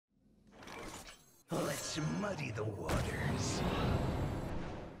Let's muddy the waters.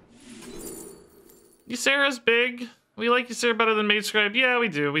 Ysera's big. We like Ysera better than Mage Scribe. Yeah, we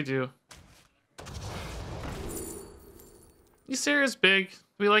do. We do. Ysera's big.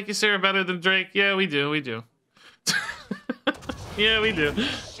 We like Ysera better than Drake. Yeah, we do. We do. Yeah, we do.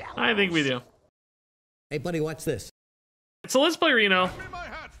 I think we do. Hey, buddy, watch this. So let's play Reno.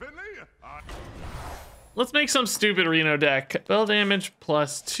 Let's make some stupid Reno deck. Spell damage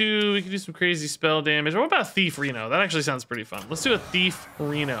 +2. We can do some crazy spell damage. What about Thief Reno? That actually sounds pretty fun. Let's do a Thief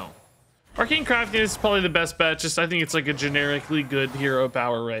Reno. Arcane Crafty is probably the best bet. Just I think it's like a generically good hero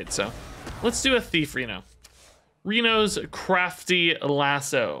power, right? So let's do a Thief Reno. Reno's Crafty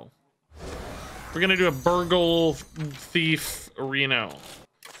Lasso. We're gonna do a burgle Thief Reno.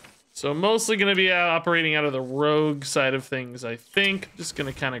 So mostly gonna be operating out of the rogue side of things, I think. Just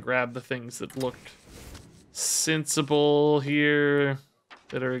gonna kind of grab the things that looked sensible here,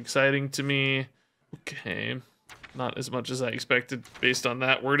 that are exciting to me. Okay, not as much as I expected based on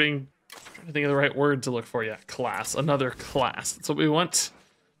that wording. Trying to think of the right word to look for. Yeah, class, another class. That's what we want.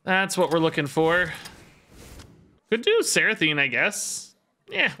 That's what we're looking for. Could do Seraphine, I guess.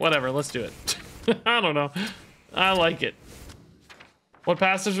 Yeah, whatever, let's do it. I don't know. I like it. What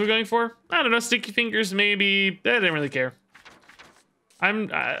passives we're going for? I don't know. Sticky Fingers, maybe. I didn't really care.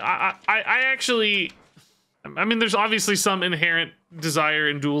 I actually. I mean, there's obviously some inherent desire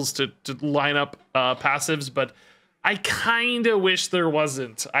in Duels to line up passives, but I kind of wish there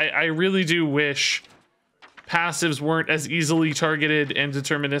wasn't. I really do wish passives weren't as easily targeted and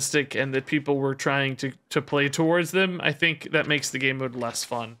deterministic, and that people were trying to play towards them. I think that makes the game mode less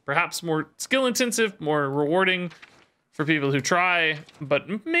fun. Perhaps more skill intensive, more rewarding for people who try,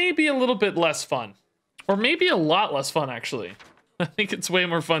 but maybe a little bit less fun. Or maybe a lot less fun, actually. I think it's way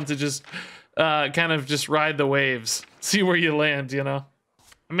more fun to just kind of just ride the waves, see where you land, you know?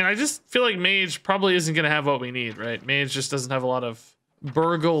 I mean, I just feel like Mage probably isn't going to have what we need, right? Mage just doesn't have a lot of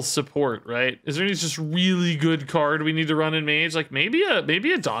burgle support, right? Is there any just really good card we need to run in Mage? Like maybe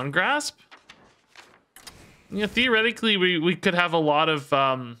a Dawn Grasp? Yeah, theoretically, we could have a lot of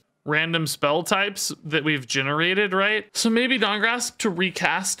random spell types that we've generated, right? So maybe Dawn Grasp to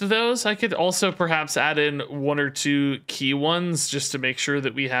recast those. I could also perhaps add in 1 or 2 key ones just to make sure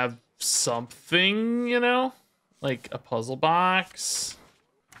that we have something, you know? Like a puzzle box.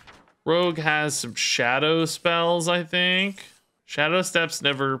 Rogue has some shadow spells, I think. Shadow Step's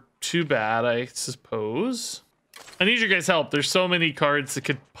never too bad, I suppose. I need your guys' help. There's so many cards that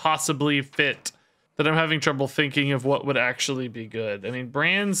could possibly fit that I'm having trouble thinking of what would actually be good. I mean,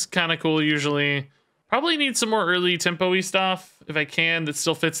 Brand's kind of cool usually. Probably need some more early tempo-y stuff, if I can, that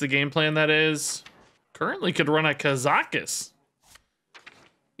still fits the game plan, that is. Currently could run a Kazakus.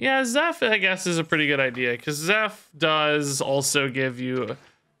 Yeah, Zeph, I guess, is a pretty good idea, because Zeph does also give you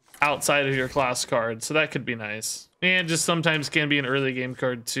outside of your class card, so that could be nice. And just sometimes can be an early game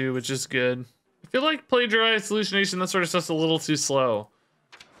card too, which is good. I feel like Plagiarize, Hallucination, that sort of stuff's a little too slow.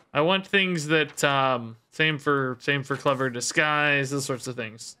 I want things that, same for Clever Disguise, those sorts of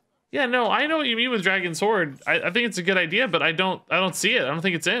things. Yeah, no, I know what you mean with Dragon Sword. I think it's a good idea, but I don't see it. I don't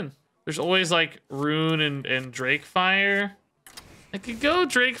think it's in. There's always like Rune and Drakefire. I could go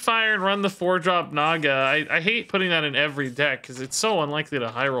Drakefire and run the 4-drop Naga. I hate putting that in every deck because it's so unlikely to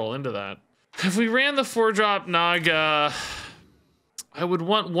high roll into that. If we ran the 4-drop Naga, I would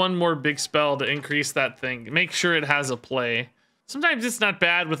want 1 more big spell to increase that thing. Make sure it has a play. Sometimes it's not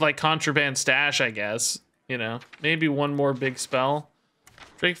bad with like Contraband Stash, I guess. You know, maybe 1 more big spell.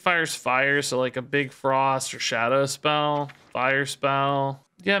 Drakefire's fire, so like a big Frost or Shadow spell, Fire spell.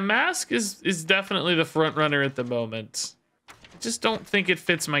 Yeah, Mask is definitely the front runner at the moment. Just don't think it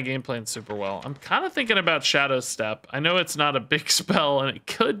fits my game plan super well. I'm kind of thinking about Shadow Step. I know it's not a big spell, and it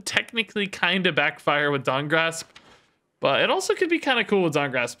could technically kind of backfire with Dawn Grasp, but it also could be kind of cool with Dawn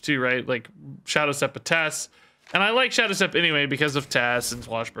Grasp too, right? Like Shadow Step with Tess. And I like Shadow Step anyway because of Tess and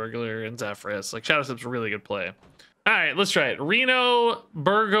Swashbuckler and Zephrys. Like Shadow Step's a really good play. All right, let's try it. Reno,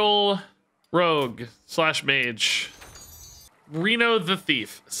 Burgle, Rogue / Mage. Reno the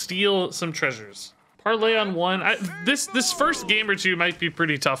Thief. Steal some treasures. Parlay on 1. This first game or 2 might be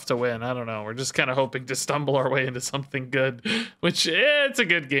pretty tough to win. I don't know. We're just kind of hoping to stumble our way into something good, which it's a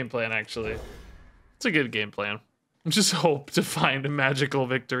good game plan, actually. It's a good game plan. Just hope to find a magical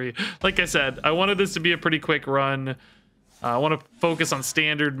victory. Like I said, I wanted this to be a pretty quick run. I want to focus on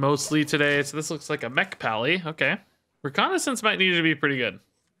standard mostly today. So this looks like a mech pally. Okay. Reconnaissance might need to be pretty good.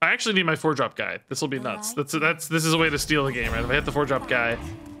 I actually need my 4-drop guy. This will be nuts. This is a way to steal the game, right? If I hit the 4-drop guy,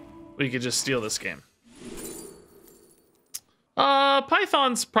 we could just steal this game.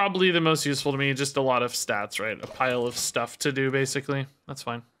 Python's probably the most useful to me. Just a lot of stats, right? A pile of stuff to do, basically. That's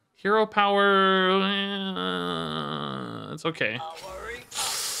fine. Hero power, it's okay.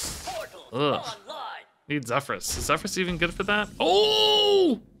 Ugh. Need Zephyrus. Is Zephyrus even good for that?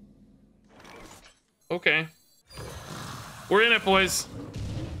 Oh! Okay. We're in it, boys.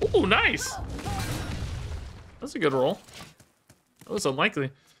 Ooh, nice. That's a good roll. That was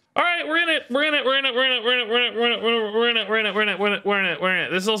unlikely. All right, we're in it. We're in it. We're in it. We're in it. We're in it. We're in it. We're in it. We're in it. We're in it. We're in it. We're in it. We're in it. We're in it.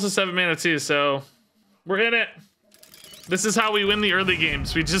 This is also 7 mana too, so we're in it. This is how we win the early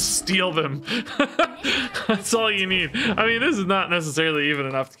games. We just steal them. That's all you need. I mean, this is not necessarily even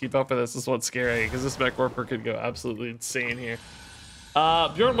enough to keep up with this. This is what's scary, because this mech warper could go absolutely insane here.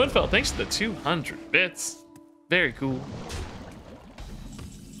 Bjorn Woodfell, thanks for the 200 bits. Very cool.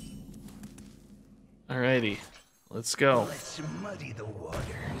 Alrighty, let's go. Let's muddy the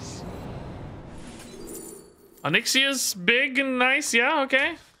waters. Onyxia's big and nice. Yeah,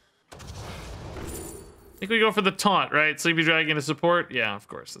 okay. I think we go for the taunt, right? Sleepy Dragon to support. Yeah, of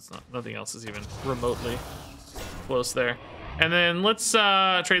course. That's not. Nothing else is even remotely close there. And then let's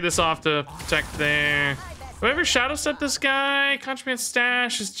trade this off to protect there. Do I ever shadow step this guy? Contraband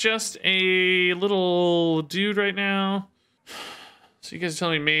Stash is just a little dude right now. So you guys are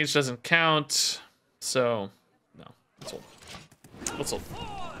telling me mage doesn't count. So no, let's hold. Let's hold.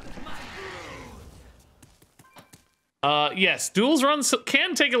 Yes, duels runs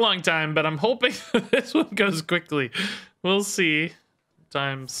can take a long time, but I'm hoping this one goes quickly. We'll see.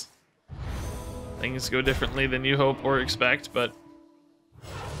 Sometimes things go differently than you hope or expect, but...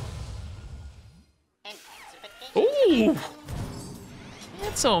 Ooh!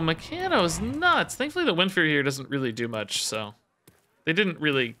 So Meccano's nuts. Thankfully the Windfury here doesn't really do much, so... They didn't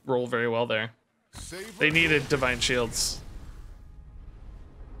really roll very well there. They needed Divine Shields.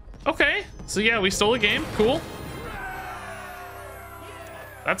 Okay, so yeah, we stole a game. Cool.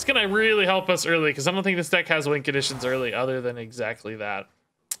 That's gonna really help us early, because I don't think this deck has win conditions early other than exactly that.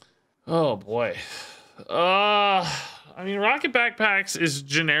 Oh boy. I mean, Rocket Backpacks is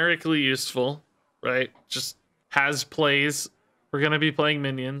generically useful, right? Just has plays. We're gonna be playing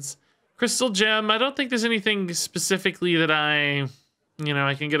minions. Crystal Gem, I don't think there's anything specifically that I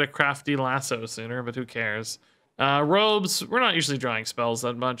can get a Crafty Lasso sooner, but who cares? Robes, we're not usually drawing spells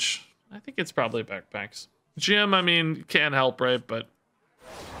that much. I think it's probably Backpacks. Gem, I mean, can't help, right? But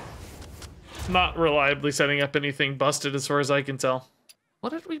not reliably setting up anything busted as far as I can tell.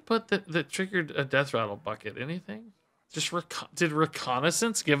 What did we put that triggered a death rattle bucket? Anything? Just did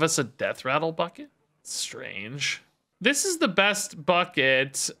reconnaissance give us a death rattle bucket? Strange. This is the best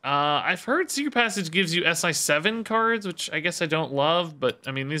bucket. I've heard Secret Passage gives you SI7 cards, which I guess I don't love, but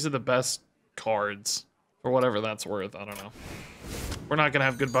I mean, these are the best cards for whatever that's worth. I don't know. We're not gonna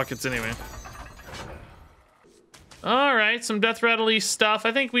have good buckets anyway. All right, some death rattle-y stuff.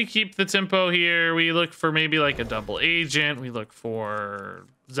 I think we keep the tempo here. We look for maybe like a double agent. We look for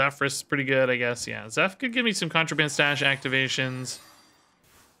Zephyrus, pretty good, I guess. Yeah, Zeph could give me some Contraband Stash activations.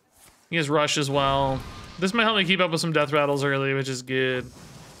 He has Rush as well. This might help me keep up with some death rattles early, which is good.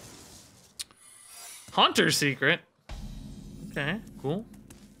 Haunter Secret. Okay, cool.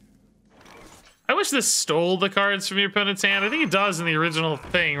 I wish this stole the cards from your opponent's hand. I think it does in the original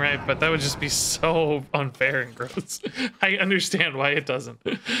thing, right? But that would just be so unfair and gross. I understand why it doesn't.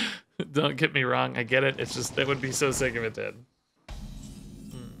 Don't get me wrong. I get it. It's just, it would be so sick if it did.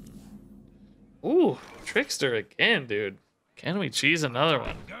 Ooh, Trickster again, dude. Can we cheese another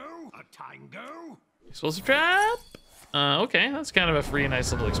one? Explosive Trap? Okay, that's kind of a free,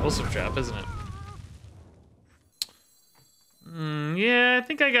 nice little Explosive Trap, isn't it? Yeah, I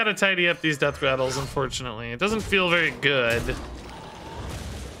think I gotta tidy up these death rattles, unfortunately. It doesn't feel very good.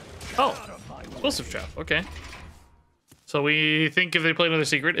 Oh, Explosive Trap, okay. So we think if they play another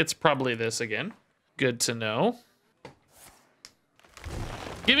secret, it's probably this again. Good to know.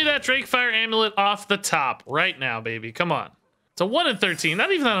 Give me that Drakefire Amulet off the top right now, baby. Come on. It's a 1 in 13,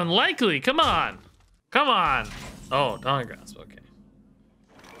 not even that unlikely. Come on. Come on. Oh, Dawn Grasp, okay.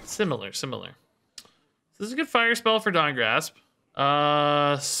 Similar. This is a good fire spell for Dawn Grasp.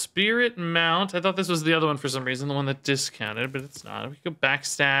 Spirit Mount. I thought this was the other one for some reason, the one that discounted, but it's not. We go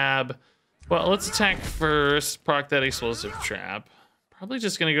Backstab. Well, let's attack first. Proc that Explosive Trap. Probably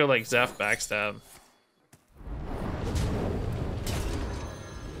just gonna go like Zeph Backstab.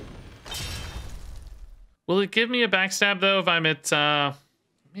 Will it give me a Backstab though if I'm at, it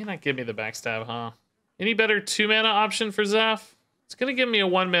may not give me the Backstab, huh? Any better 2-mana option for Zeph? It's gonna give me a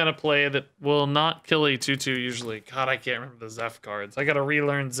 1-mana play that will not kill a 2/2 usually. God, I can't remember the Zeph cards. I gotta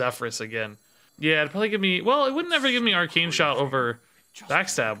relearn Zephyrus again. Yeah, it'd probably give me, well, it wouldn't ever give me Arcane Shot over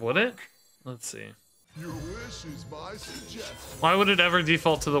Backstab, would it? Let's see. Your wish is my suggestion. Why would it ever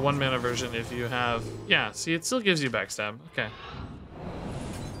default to the 1-mana version if you have, yeah, see, it still gives you Backstab. Okay.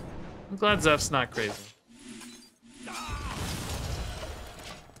 I'm glad Zeph's not crazy.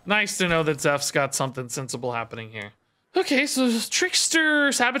 Nice to know that Zeph's got something sensible happening here. Okay, so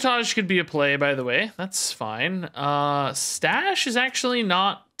Trickster Sabotage could be a play, by the way. That's fine. Stash is actually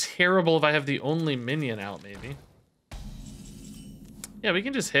not terrible if I have the only minion out, maybe. Yeah, we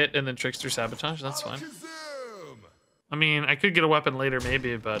can just hit and then Trickster Sabotage. That's fine. I mean, I could get a weapon later,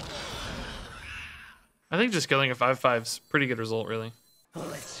 maybe, but I think just killing a 5/5 is a pretty good result, really.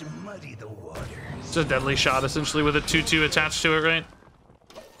 Let's muddy the waters. It's a deadly shot, essentially, with a 2/2 attached to it, right?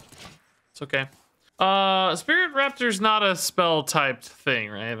 It's okay. Spirit Raptor's not a spell-typed thing,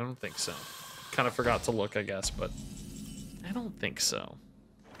 right? I don't think so. Kind of forgot to look, I guess, but I don't think so.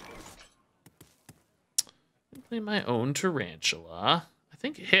 I'll play my own Tarantula. I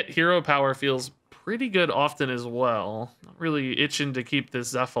think hit hero power feels pretty good often as well. Not really itching to keep this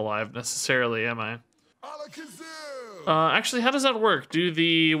Zeph alive necessarily, am I? Actually, how does that work? Do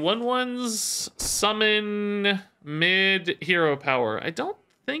the 1/1s summon mid hero power? I don't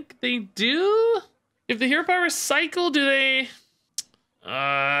think they do. If the hero power cycle, do they? Do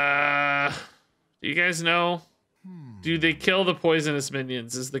you guys know? Do they kill the poisonous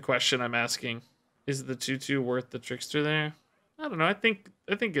minions? Is the question I'm asking. Is the 2/2 worth the Trickster there? I don't know. I think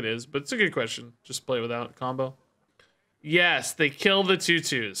it is, but it's a good question. Just play without combo. Yes, they kill the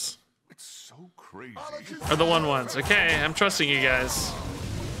 2/2s. It's so crazy. Or the 1/1s. Okay, I'm trusting you guys.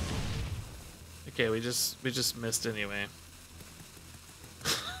 Okay, we just missed anyway.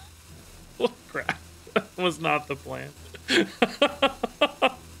 Oh crap. That was not the plan.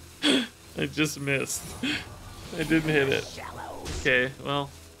 I just missed. I didn't hit it. Okay,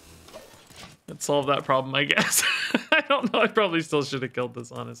 well, let's solve that problem, I guess. I don't know. I probably still should have killed this,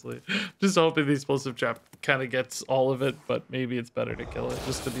 honestly. Just hoping the explosive trap kind of gets all of it, but maybe it's better to kill it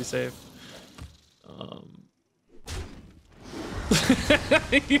just to be safe.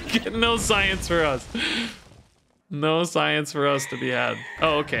 You get no science for us. No science for us to be had.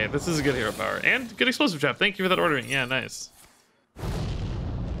 Oh, okay. This is a good hero power. And good explosive trap. Thank you for that ordering. Yeah, nice.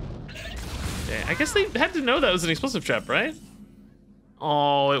 Okay, I guess they had to know that was an explosive trap, right?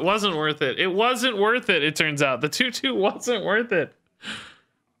 Oh, it wasn't worth it. It wasn't worth it, it turns out. The 2/2 wasn't worth it.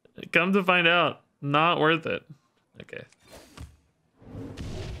 Come to find out. Not worth it. Okay.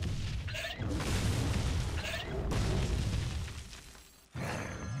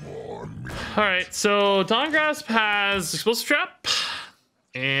 All right, so Dawn Grasp has explosive trap,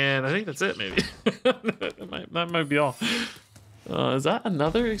 and I think that's it. Maybe that might be all. Is that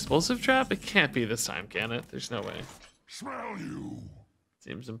another explosive trap? It can't be this time, can it? There's no way. Smell you.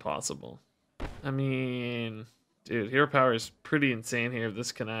 Seems impossible. I mean, dude, hero power is pretty insane here if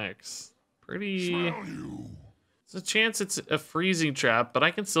this connects. Pretty. Smell you. There's a chance it's a freezing trap, but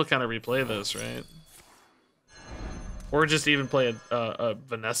I can still kind of replay this, right? Or just even play a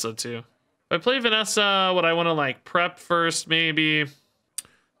Vanessa too. If I play Vanessa, would I want to like prep first? Maybe.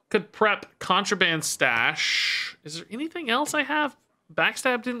 Could prep Contraband Stash. Is there anything else I have?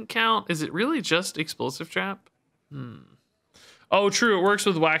 Backstab didn't count. Is it really just explosive trap? Oh, true. It works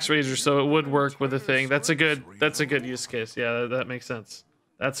with Wax Razor, so it would work with a thing. That's a good use case. Yeah, that makes sense.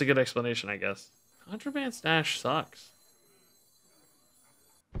 That's a good explanation, I guess. Contraband Stash sucks.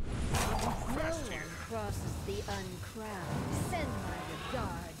 No one crosses the uncrowned. Send my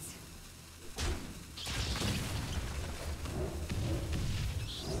regards.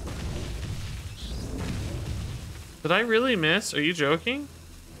 Did I really miss? Are you joking?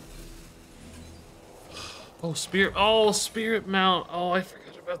 Oh, Spirit Mount. Oh, I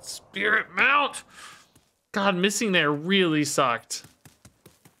forgot about Spirit Mount. God, missing there really sucked.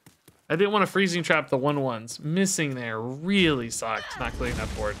 I didn't want to freezing trap the 1/1s. Missing there really sucked. Not clearing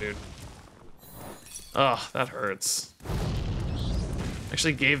that board, dude. Oh, that hurts.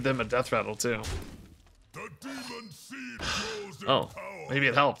 Actually gave them a death rattle too. The demon seed grows in Oh, power. maybe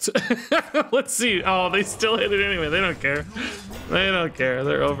it helped. Let's see. Oh, they still hit it anyway. They don't care. They don't care.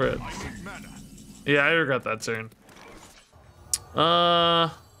 They're over it. Yeah, I regret that turn.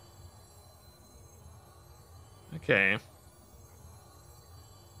 Okay.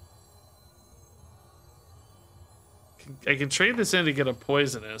 I can trade this in to get a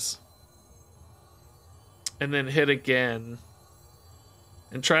poisonous. And then hit again.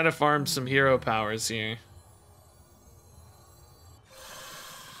 And try to farm some hero powers here.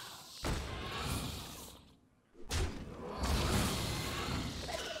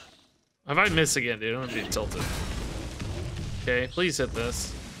 If I miss again, dude, I'm gonna be tilted. Okay, please hit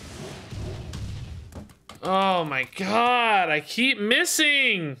this. Oh my god, I keep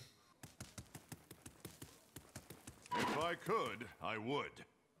missing! If I could, I would.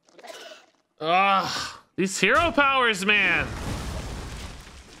 Ugh, these hero powers, man!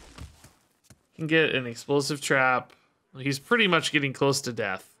 can get an explosive trap. He's pretty much getting close to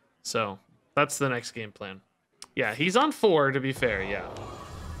death. So that's the next game plan. Yeah, he's on 4 to be fair, yeah.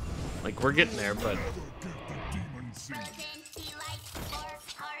 Like we're getting there, but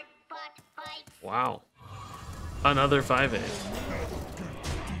wow. Another 5-8.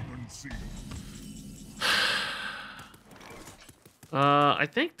 I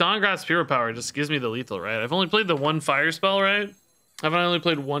think Dawngrasp Hero Power just gives me the lethal, right? I've only played the 1 fire spell, right? Haven't I only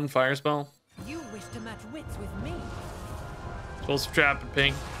played 1 fire spell? You wish to match wits with me. Explosive trap and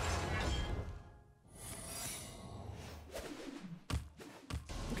ping.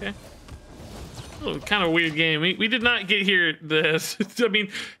 Okay. Oh, kind of weird game. We did not get here this. I mean,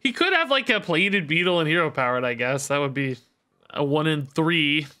 he could have like a plated beetle and hero powered, I guess. That would be a 1 in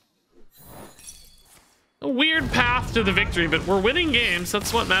 3. A weird path to the victory, but we're winning games.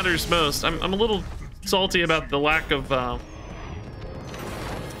 That's what matters most. I'm a little salty about the lack of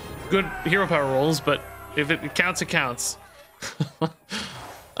good hero power rolls, but if it counts, it counts.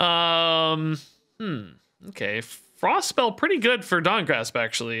 Okay. Frost spell pretty good for Dawngrasp,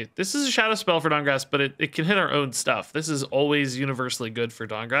 actually. This is a shadow spell for Dawngrasp, but it can hit our own stuff. This is always universally good for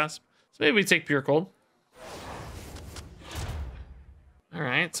Dawngrasp. So maybe we take Pure Cold. All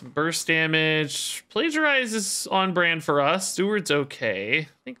right, some burst damage. Plagiarize is on brand for us. Steward's okay. I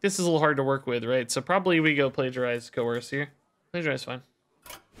think this is a little hard to work with, right? So probably we go Plagiarize, Coerce here. Plagiarize, fine.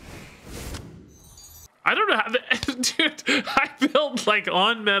 I don't know how dude, I built like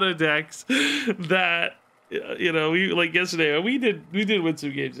on meta decks that, you know, we like yesterday, we did win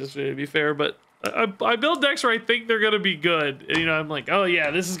some games yesterday to be fair, but I build decks where I think they're going to be good. And, you know, I'm like, oh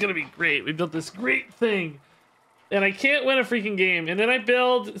yeah, this is going to be great. We built this great thing. And I can't win a freaking game, and then I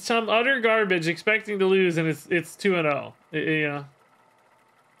build some utter garbage expecting to lose, and it's 2-0. You know,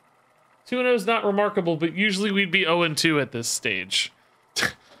 2-0 is not remarkable, but usually we'd be 0-2 at this stage.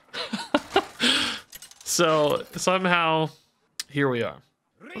 So somehow, here we are.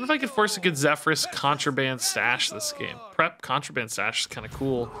 What if I could force a good Zephyrus Contraband Stash this game? Prep Contraband Stash is kind of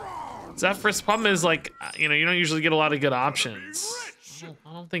cool. Zephyrus, problem is like, you know, you don't usually get a lot of good options.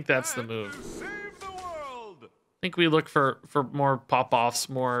 I don't think that's the move. I think we look for more pop-offs,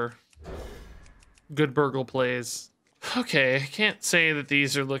 more good burgle plays. Okay, I can't say that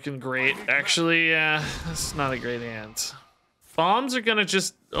these are looking great. Actually, that's not a great hand. Bombs are gonna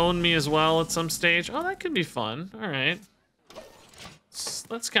just own me as well at some stage. Oh, that could be fun. All right.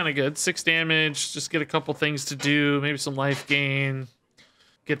 That's kind of good. 6 damage, just get a couple things to do, maybe some life gain.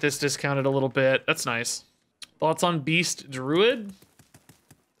 Get this discounted a little bit. That's nice. Thoughts on Beast Druid?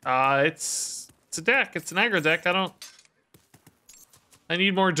 It's a deck. It's an aggro deck. I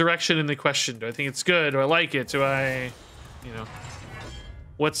need more direction in the question. Do I think it's good? Do I like it? Do I, you know,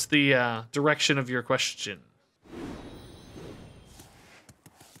 what's the direction of your question?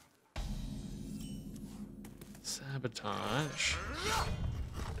 Sabotage.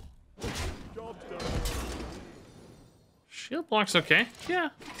 Shield block's okay. Yeah,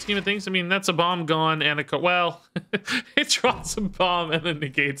 scheme of things. I mean, that's a bomb gone and a well, it draws a bomb and then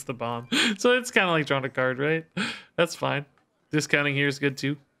negates the bomb. So it's kind of like drawing a card, right? That's fine. Discounting here is good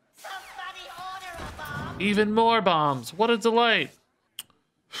too. Even more bombs. What a delight.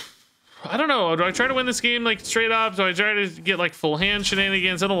 I don't know. Do I try to win this game like straight up? Do I try to get like full hand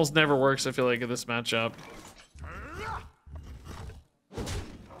shenanigans? That almost never works, I feel like, in this matchup.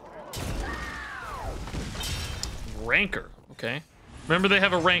 Ranker. Okay. Remember, they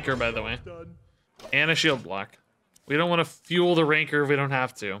have a Ranker, by the way. And a shield block. We don't want to fuel the Ranker if we don't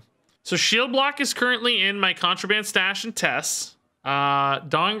have to. So shield block is currently in my Contraband Stash and Tess.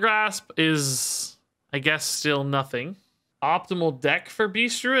 Dawngrasp is, I guess, still nothing. Optimal deck for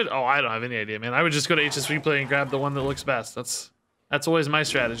Beast Druid? Oh, I don't have any idea, man. I would just go to HS Replay and grab the one that looks best. That's always my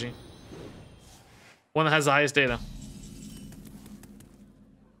strategy. One that has the highest data.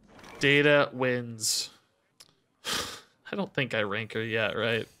 Data wins. I don't think I rank her yet,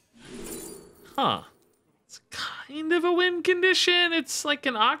 right? Huh. It's kind of a win condition. It's like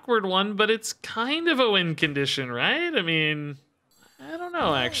an awkward one, but it's kind of a win condition, right? I mean, I don't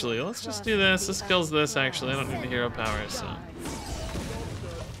know, actually. Let's just do this. This kills this, actually. I don't need the hero power, so.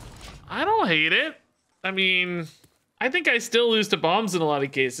 I don't hate it. I mean, I think I still lose to bombs in a lot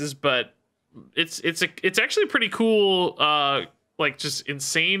of cases, but it's actually pretty cool, like just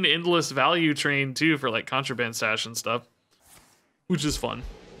insane endless value train too for like Contraband Stash and stuff, which is fun.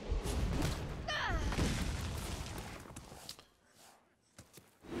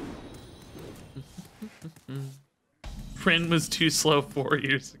 Friend was too slow 4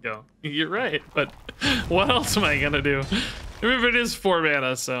 years ago. You're right, but what else am I gonna do? Remember, it is 4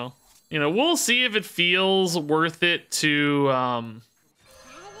 mana, so you know, we'll see if it feels worth it to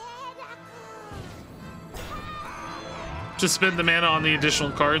to spend the mana on the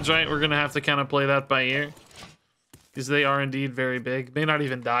additional cards, right? We're gonna have to kind of play that by ear. Because they are indeed very big. May not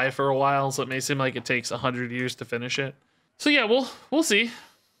even die for a while, so it may seem like it takes 100 years to finish it. So yeah, we'll see.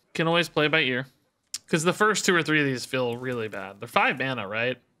 Can always play by ear. Because the first 2 or 3 of these feel really bad. They're 5 mana,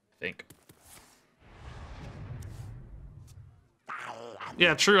 right? I think.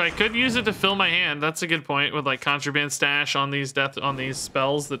 Yeah, true. I could use it to fill my hand. That's a good point. With like Contraband Stash on these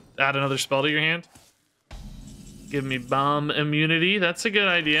spells that add another spell to your hand. Give me bomb immunity. That's a good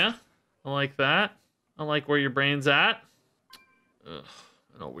idea. I like that. I like where your brain's at. Ugh,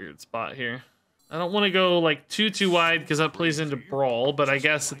 in a weird spot here. I don't want to go like too wide because that plays into Brawl, but I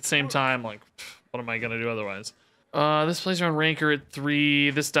guess at the same time, like, what am I gonna do otherwise? This plays around Rancor at 3.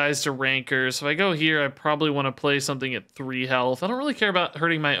 This dies to Rancor. So if I go here, I probably want to play something at 3 health. I don't really care about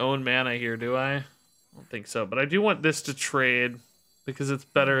hurting my own mana here, do I? I don't think so, but I do want this to trade because it's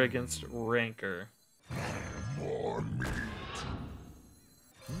better against Rancor. More meat.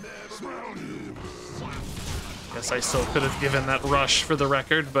 Smell you. Guess I still could have given that rush for the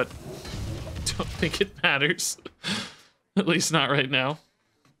record, but don't think it matters. At least not right now.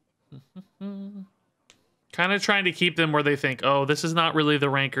 Kind of trying to keep them where they think, oh, this is not really the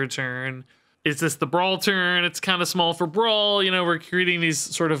Rancor turn. Is this the Brawl turn? It's kind of small for Brawl. You know, we're creating these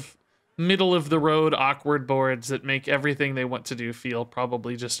sort of middle of the road awkward boards that make everything they want to do feel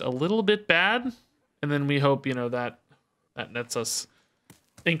probably just a little bit bad. And then we hope, you know, that nets us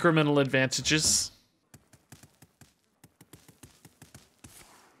incremental advantages.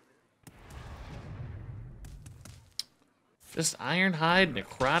 Just Ironhide,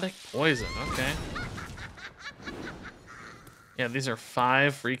 Necrotic, Poison. Okay. Yeah, these are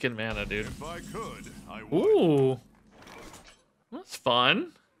 5 freaking mana, dude. If I could, I would. Ooh. That's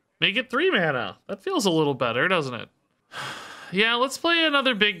fun. Make it 3 mana. That feels a little better, doesn't it? Yeah, let's play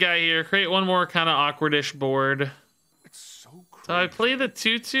another big guy here. Create one more kind of awkwardish board. It's so crazy. So I play the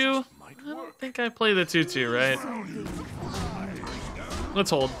 2/2. I don't think I play the 2/2, right?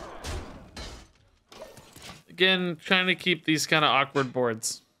 Let's hold. Again, trying to keep these kind of awkward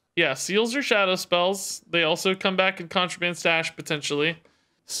boards. Yeah, seals are shadow spells. They also come back in Contraband Stash, potentially.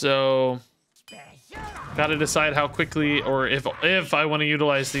 So, gotta decide how quickly or if I want to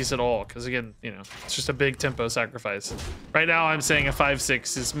utilize these at all. Because again, you know, it's just a big tempo sacrifice. Right now, I'm saying a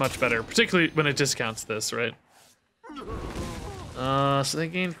 5/6 is much better, particularly when it discounts this, right? So they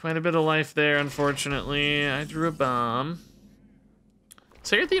gained quite a bit of life there, unfortunately. I drew a bomb.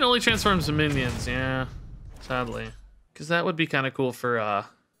 Seraphine only transforms to minions, yeah. Sadly. Because that would be kind of cool for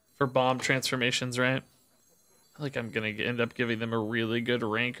bomb transformations, right? I feel like I'm going to end up giving them a really good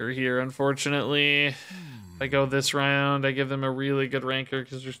Rancor here, unfortunately. If I go this round, I give them a really good Rancor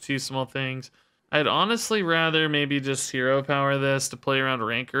because there's 2 small things. I'd honestly rather maybe just hero power this to play around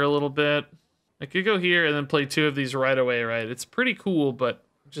Rancor a little bit. I could go here and then play 2 of these right away, right? It's pretty cool, but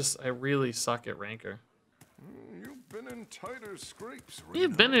I really suck at Rancor. You've been in tighter scrapes, Reno.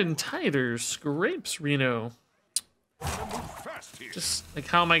 You've been in tighter scrapes, Reno. Fast here. Just, like,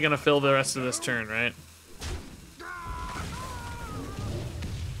 how am I gonna fill the rest of this turn, right?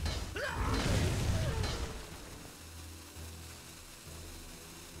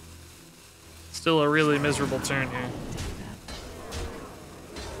 Still a really miserable turn here.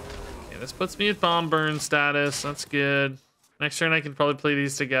 Okay, this puts me at bomb burn status. That's good. Next turn I can probably play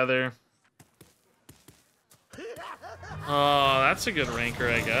these together. Oh, that's a good Rancor,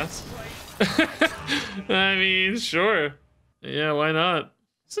 I guess. I mean, sure. Yeah, why not?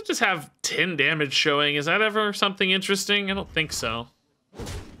 So just have 10 damage showing. Is that ever something interesting? I don't think so.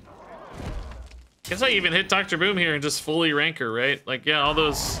 Guess I even hit Dr. Boom here and just fully Rancor, right? Like, yeah, all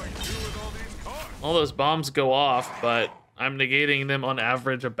those bombs go off, but I'm negating them on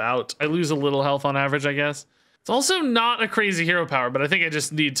average about. I lose a little health on average, I guess. It's also not a crazy hero power, but I think I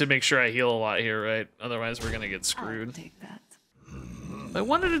just need to make sure I heal a lot here, right? Otherwise, we're gonna get screwed. I'll take that. If I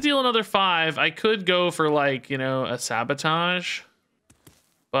wanted to deal another 5, I could go for, like, you know, a sabotage.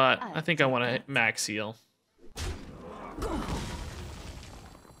 But I think I want to max heal.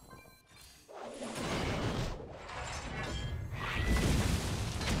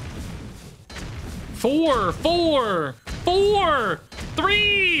 Four, 3.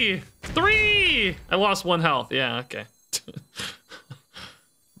 I lost 1 health. Yeah, okay.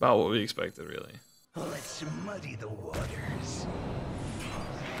 About what we expected, really. Let's muddy the waters.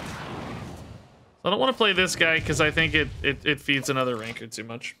 I don't want to play this guy because I think it feeds another Rancor too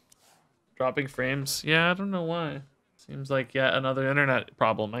much. Dropping frames. Yeah, I don't know why. Seems like yet another internet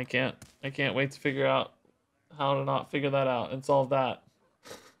problem. I can't wait to figure out how to not figure that out and solve that.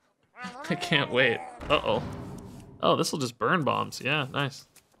 I can't wait. Uh-oh. Oh, this will just burn bombs. Yeah, nice.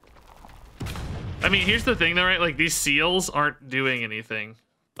 I mean, here's the thing though, right? Like these seals aren't doing anything.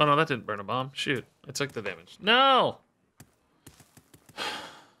 Oh no, that didn't burn a bomb. Shoot, I took the damage. No!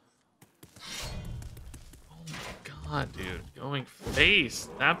 Oh my god, dude. Going face.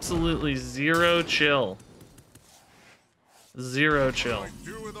 Absolutely zero chill. Zero chill.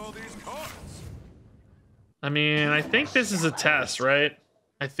 I mean, I think this is a test, right?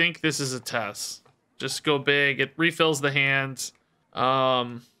 I think this is a test. Just go big. It refills the hand.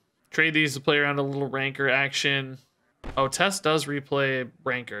 Trade these to play around a little rancor action. Oh, Tess does replay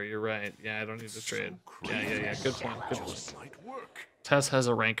rancor. You're right. Yeah, I don't need to trade. Yeah. Good point. Good point. Tess has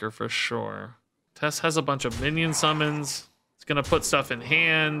a rancor for sure. Tess has a bunch of minion summons. It's gonna put stuff in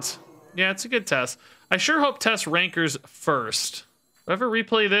hand. Yeah, it's a good Tess. I sure hope Tess rancors first. Do I ever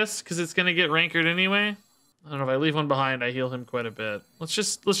replay this? Because it's gonna get rankered anyway. I don't know, if I leave one behind, I heal him quite a bit. Let's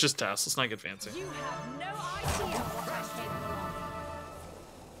just test. Let's not get fancy. You have no idea what I did wrong.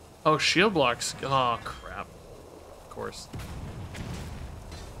 Oh, shield blocks. Oh, crap. Of course.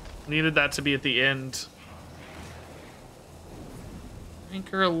 Needed that to be at the end.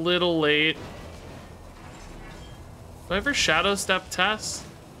 Anchor a little late. Do I ever shadow step Tess?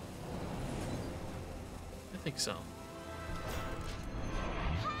 I think so.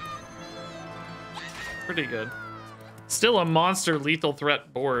 Pretty good. Still a monster lethal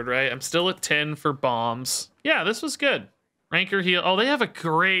threat board, right? I'm still at 10 for bombs. Yeah, this was good. Rancor heal. Oh, they have a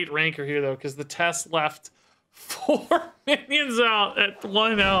great rancor here, though, because the Tess left 4 minions out at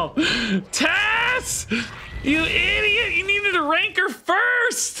 1 health. Tess! You idiot! You needed a rancor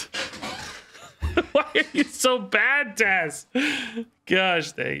first! Why are you so bad, Tess?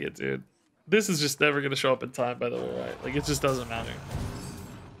 Gosh dang it, dude. This is just never going to show up in time, by the way, right? Like, it just doesn't matter.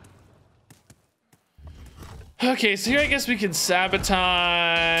 Okay, so here I guess we can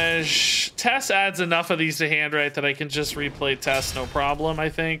sabotage. Tess adds enough of these to hand, right, that I can just replay Tess, no problem, I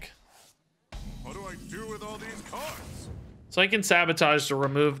think. What do I do with all these cards? So I can sabotage to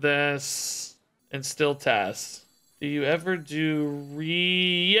remove this and still Tess. Do you ever do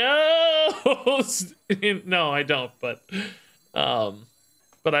Rios? No, I don't, but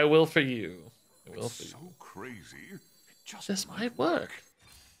I will for you. I will for you. So crazy. This might work.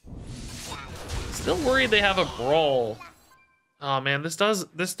 Still worried they have a brawl. Oh man, this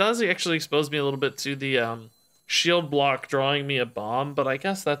does actually expose me a little bit to the shield block drawing me a bomb, but I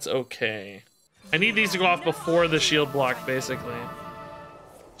guess that's okay. I need these to go off before the shield block, basically.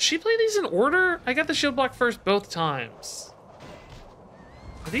 Did she play these in order? I got the shield block first both times.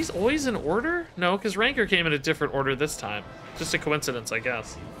 Are these always in order? No, because Rancor came in a different order this time. Just a coincidence, I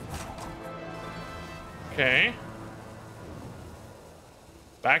guess. Okay.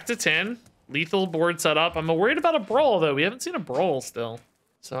 Back to 10. Lethal board set up. I'm worried about a brawl, though. We haven't seen a brawl still.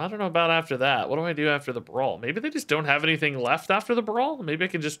 So I don't know about after that. What do I do after the brawl? Maybe they just don't have anything left after the brawl? Maybe I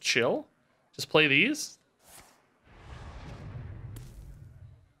can just chill? Just play these?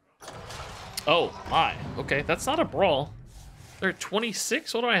 Oh, my. Okay, that's not a brawl. They're at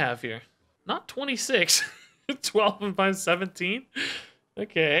 26? What do I have here? Not 26. 12 and 5, 17?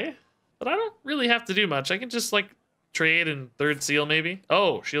 Okay. But I don't really have to do much. I can just, like, trade and third seal, maybe.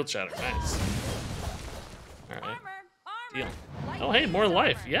 Oh, shield shatter. Nice. All right. Deal. Oh, hey, more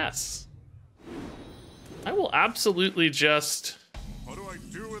life. Yes. I will absolutely just... What do I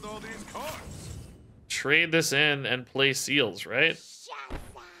do with all these cards? Trade this in and play seals, right?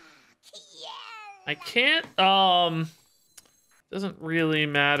 I can't, doesn't really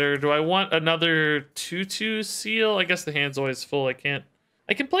matter. Do I want another 2/2 seal? I guess the hand's always full. I can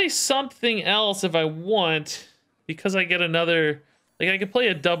play something else if I want, because I get another, like I could play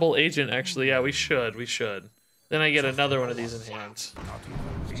a double agent actually. Yeah, we should. Then I get another one of these in hand.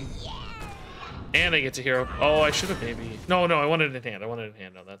 And I get to hero. Oh, I should have maybe. No, I wanted it in hand.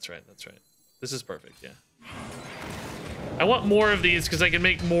 No, that's right. This is perfect, yeah. I want more of these because I can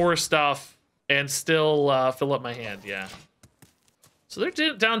make more stuff and still fill up my hand, yeah. So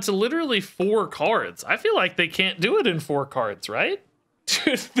they're down to literally 4 cards. I feel like they can't do it in 4 cards, right?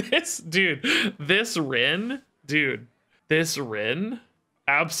 This Rin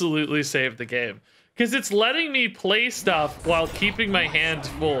absolutely saved the game. Because it's letting me play stuff while keeping my hand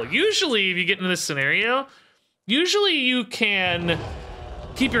full. Usually, if you get into this scenario, usually you can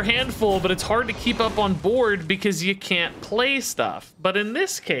keep your hand full, but it's hard to keep up on board because you can't play stuff. But in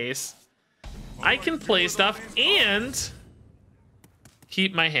this case, I can play stuff and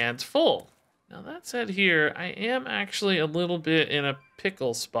keep my hands full. Now that said here, I am actually a little bit in a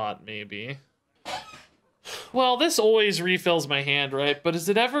pickle spot, maybe. Well, this always refills my hand, right? But does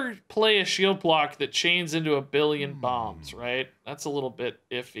it ever play a shield block that chains into a billion bombs, right? That's a little bit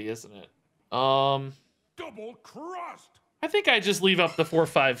iffy, isn't it? Double crust. I think I just leave up the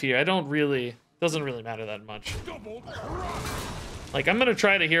 4/5 here. I don't really Doesn't really matter that much. Like, I'm gonna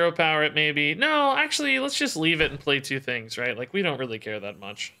try to hero power it maybe. No, actually, let's just leave it and play 2 things, right? Like, we don't really care that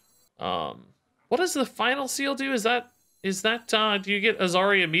much. What does the final seal do? Is that do you get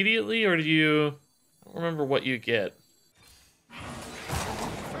Azari immediately, or do you... I don't remember what you get.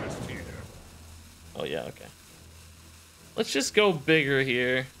 Oh, yeah, okay. Let's just go bigger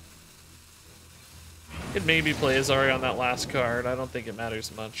here. Could maybe play Azari on that last card. I don't think it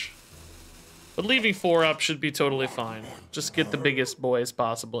matters much. But leaving 4 up should be totally fine. Just get the biggest boys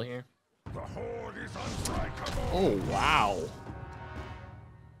possible here. Oh, wow.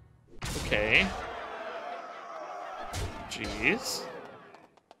 Okay. Jeez.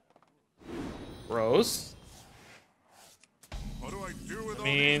 Gross. I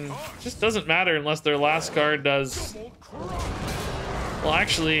mean, just doesn't matter unless their last card does... Well,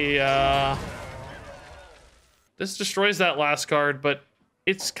 actually, this destroys that last card, but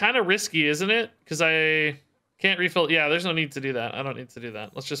it's kind of risky, isn't it? Because I can't refill... Yeah, there's no need to do that. I don't need to do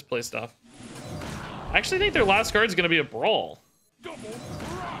that. Let's just play stuff. I actually think their last card is going to be a brawl.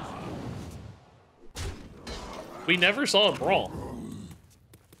 We never saw a brawl.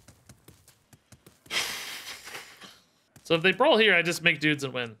 So if they brawl here, I just make dudes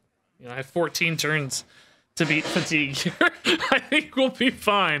and win. You know, I have 14 turns to beat fatigue here. I think we'll be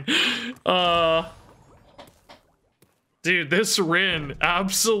fine. Dude, this Rin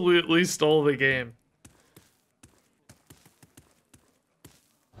absolutely stole the game.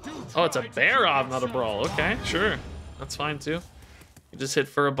 Oh, it's a bear off, not a brawl. Okay, sure. That's fine too. You just hit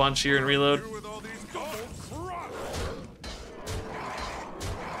for a bunch here and reload.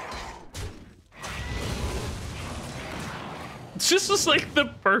 It's just like the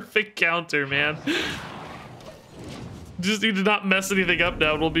perfect counter, man. Just need to not mess anything up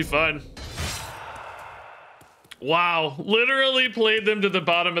now and we'll be fine. Wow, literally played them to the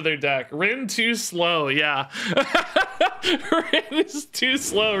bottom of their deck. Rin too slow, yeah. Rin is too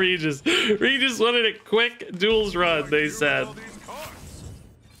slow, Regis. Regis wanted a quick duels run, they said.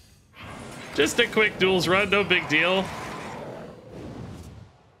 Just a quick duels run, no big deal.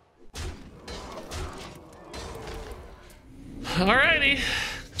 Alrighty.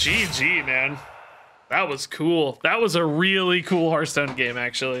 GG, man. That was cool. That was a really cool Hearthstone game,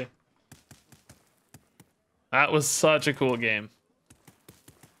 actually. That was such a cool game.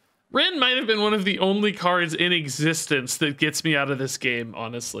 Rin might have been one of the only cards in existence that gets me out of this game,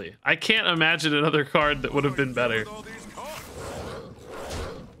 honestly. I can't imagine another card that would have been better.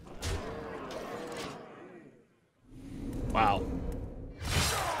 Wow.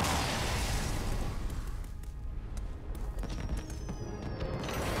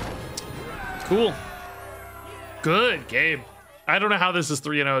 Cool. Good game. I don't know how this is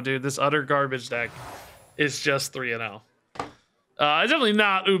 3-0, dude. This utter garbage deck is just 3-0. Definitely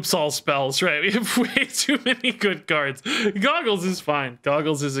not oops all spells, right? We have way too many good cards. Goggles is fine.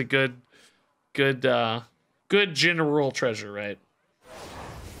 Goggles is a good general treasure, right?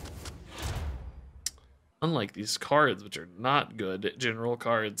 Unlike these cards, which are not good general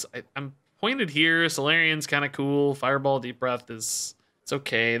cards. I'm pointed here. Solarian's kind of cool. Fireball, Deep Breath is... It's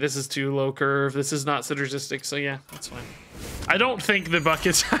okay. This is too low curve. This is not synergistic, so yeah, that's fine. I don't think the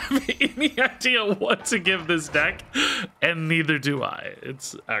buckets have any idea what to give this deck, and neither do I.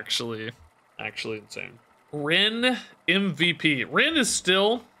 It's actually insane. Rin MVP. Rin is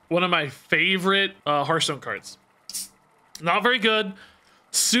still one of my favorite Hearthstone cards. Not very good,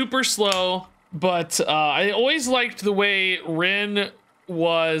 super slow, but I always liked the way Rin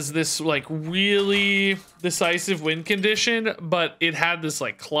was this like really decisive win condition, but it had this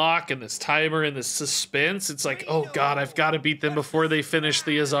like clock and this timer and this suspense. It's like, oh god, I've got to beat them before they finish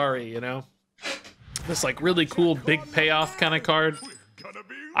the Azari, you know? This like really cool big payoff kind of card.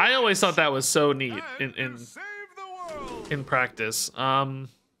 I always thought that was so neat in practice. I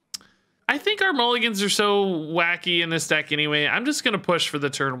think our mulligans are so wacky in this deck anyway. I'm just gonna push for the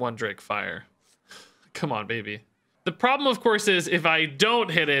turn 1 Drake Fire. Come on, baby. The problem, of course, is if I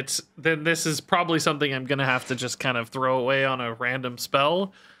don't hit it, then this is probably something I'm going to have to just kind of throw away on a random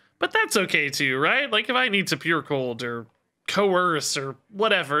spell. But that's okay, too, right? Like, if I need to Pure Cold or Coerce or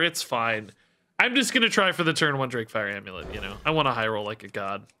whatever, it's fine. I'm just going to try for the turn 1 Drake Fire Amulet, you know? I want to high roll like a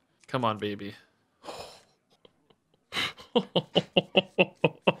god. Come on, baby.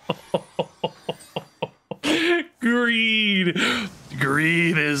 Greed.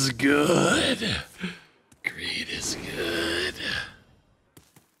 Greed is good. Greed is good.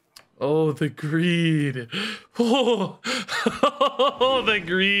 Oh, the greed. Oh, the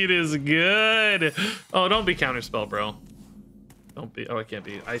greed is good. Oh, don't be counterspell, bro. Don't be. Oh, I can't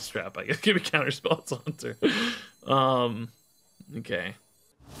be. Ice Trap. I gotta give a counterspell. It's Hunter. Okay.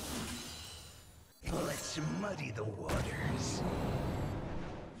 Let's muddy the waters.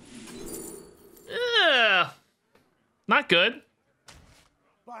 Not good.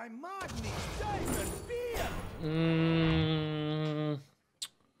 By Magni's diamond beer.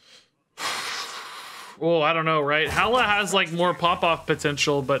 Oh, I don't know, right? Hala has like more pop-off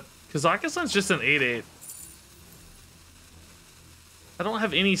potential, but Kazakhstan's just an 8/8. I don't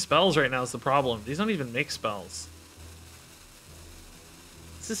have any spells right now is the problem. These don't even make spells.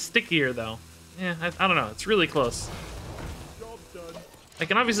 This is stickier though. Yeah, I don't know. It's really close. Job done. I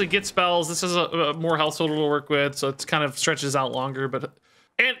can obviously get spells. This is a more health total to work with, so it kind of stretches out longer, but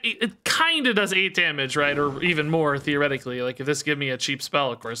and it kind of does 8 damage, right? Or even more theoretically. Like if this give me a cheap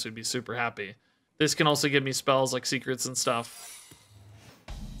spell, of course we'd be super happy. This can also give me spells like secrets and stuff.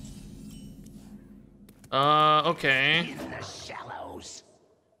 Okay. In the shallows.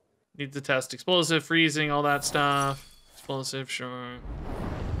 Need to test explosive, freezing, all that stuff. Explosive, sure.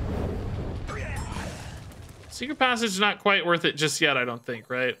 Secret passage is not quite worth it just yet, I don't think,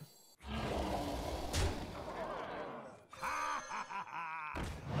 right?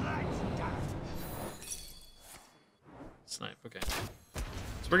 Snipe, okay. So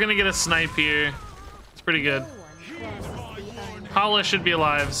we're gonna get a snipe here. It's pretty good. Hala should be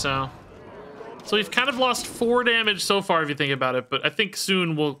alive, so we've kind of lost 4 damage so far if you think about it, but I think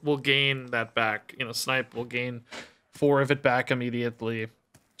soon we'll gain that back. You know, snipe will gain 4 of it back immediately.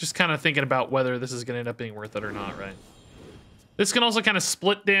 Just kind of thinking about whether this is gonna end up being worth it or not, right? This can also kind of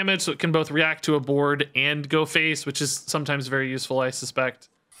split damage, so it can both react to a board and go face, which is sometimes very useful, I suspect.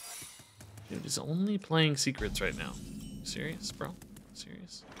 Dude, he's only playing secrets right now. You serious, bro?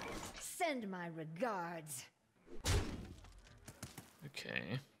 Serious? Send my regards.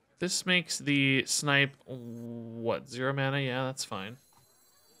 Okay. This makes the snipe, what, 0 mana? Yeah, that's fine.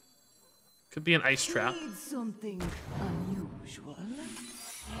 Could be an ice trap. Need something unusual.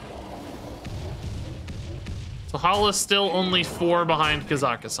 So Hala's still only 4 behind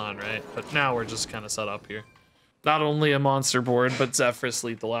Kazakhstan, right? But now we're just kind of set up here. Not only a monster board, but Zephyrus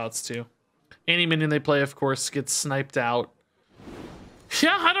lethal outs too. Any minion they play, of course, gets sniped out.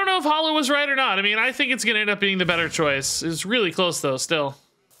 Yeah, I don't know if Hala was right or not. I mean, I think it's going to end up being the better choice. It's really close, though, still.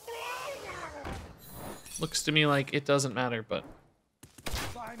 Looks to me like it doesn't matter, but...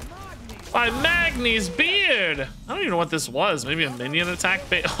 By Magni's beard! I don't even know what this was. Maybe a minion attack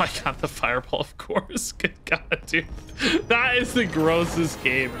bait? Oh, I got the fireball, of course. Good God, dude. That is the grossest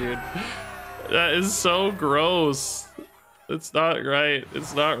game, dude. That is so gross. It's not right.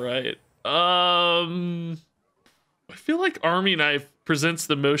 It's not right. I feel like Army Knife presents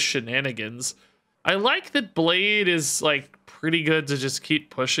the most shenanigans. I like that Blade is like pretty good to just keep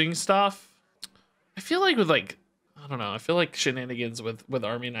pushing stuff. I feel like with like, I don't know, I feel like shenanigans with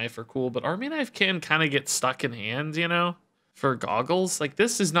Army Knife are cool, but Army Knife can kind of get stuck in hand, you know, for goggles. Like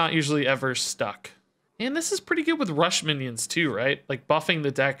this is not usually ever stuck. And this is pretty good with rush minions too, right? Like buffing the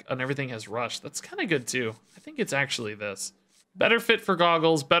deck on everything has rush. That's kind of good too. I think it's actually this. Better fit for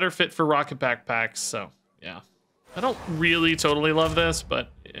goggles, better fit for rocket backpacks, so yeah. I don't really totally love this,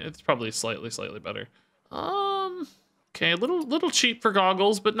 but it's probably slightly better. Okay, a little cheap for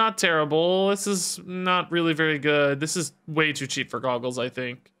goggles, but not terrible. This is not really very good. This is way too cheap for goggles, I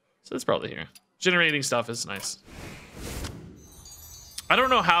think. So it's probably here. Generating stuff is nice. I don't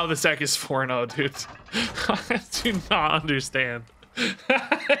know how this deck is 4-0, dude. I do not understand.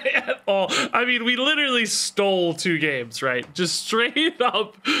 At all. I mean, we literally stole 2 games, right? Just straight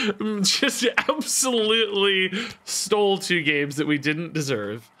up, just absolutely stole 2 games that we didn't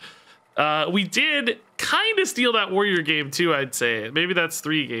deserve. We did kind of steal that Warrior game too, I'd say. Maybe that's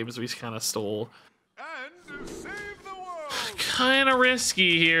 3 games we kind of stole. And save the world. Kind of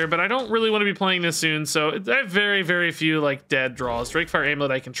risky here, but I don't really want to be playing this soon, so I have very few like dead draws. Drakefire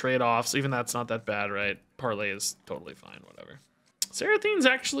Amulet I can trade off, so even that's not that bad, right? Parlay is totally fine, whatever. Sarathine's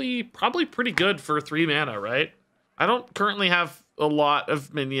actually probably pretty good for 3 mana, right? I don't currently have a lot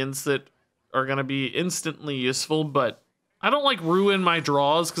of minions that are going to be instantly useful, but I don't like ruin my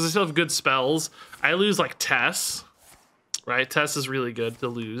draws because I still have good spells. I lose like Tess, right? Tess is really good to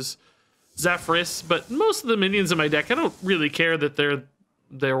lose. Zephyrus, but most of the minions in my deck, I don't really care that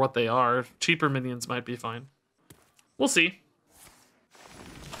they're what they are. Cheaper minions might be fine. We'll see.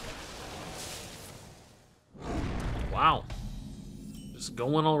 Wow. Just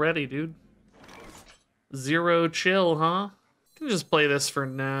going already, dude. 0 chill, huh? Can just play this for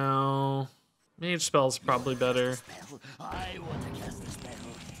now. Mage spell's probably better. I want to cast a spell.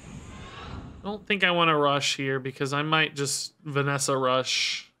 I don't think I want to rush here because I might just Vanessa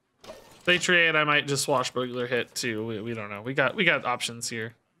rush. If they trade, I might just Swashbuckler hit too. We don't know. We got options here.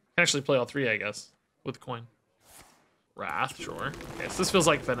 Can actually play all 3, I guess, with coin. Wrath, sure. Okay, so this feels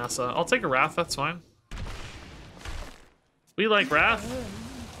like Vanessa. I'll take a Wrath, that's fine. We like Wrath.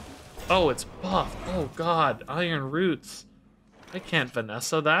 Oh, it's buffed. Oh god, Iron Roots. I can't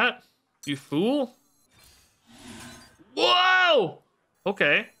Vanessa that. You fool. Whoa!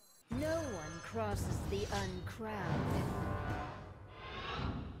 Okay. No one crosses the uncrowned.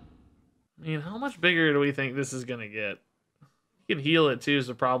 I mean, how much bigger do we think this is gonna get? He can heal it too is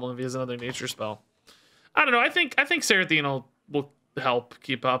the problem if he has another nature spell. I don't know. I think Seraphine will help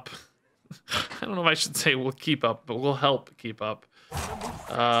keep up. I don't know if I should say we'll keep up, but we'll help keep up.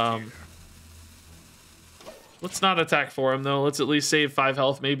 Let's not attack for him though. Let's at least save 5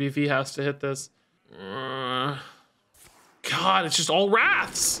 health maybe if he has to hit this. God, it's just all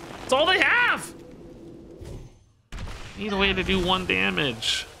wraths. It's all they have. Need a way to do 1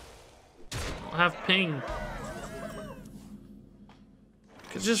 damage. I'll have ping.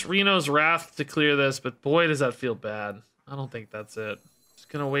 It's just Reno's Wrath to clear this, but boy, does that feel bad. I don't think that's it. Just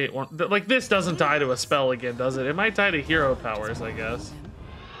gonna wait one. Like, this doesn't die to a spell again, does it? It might die to hero powers, I guess.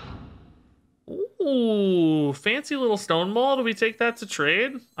 Ooh, fancy little stone ball. Do we take that to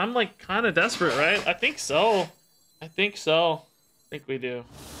trade? I'm like kind of desperate, right? I think so. I think we do.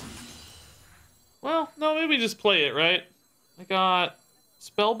 Well, no, maybe we just play it, right? I got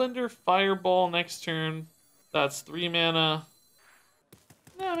Spellbender, Fireball next turn. That's 3 mana.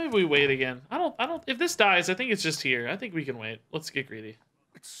 No, maybe we wait again. I don't. If this dies, I think it's just here. I think we can wait. Let's get greedy.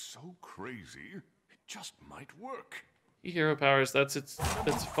 It's so crazy. It just might work. Hero powers. That's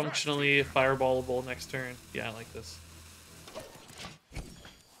functionally fireballable next turn. Yeah, I like this.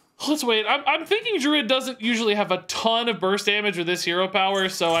 Let's wait. I'm thinking Druid doesn't usually have a ton of burst damage with this hero power,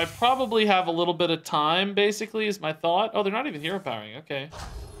 so I probably have a little bit of time. Basically, is my thought. Oh, they're not even hero powering. Okay,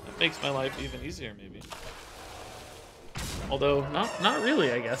 that makes my life even easier, maybe. Although, not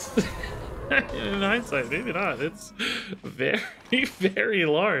really, I guess. In hindsight, maybe not. It's very, very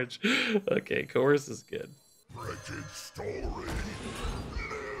large. Okay, coerce is good.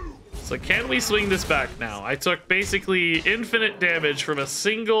 So can we swing this back now? I took basically infinite damage from a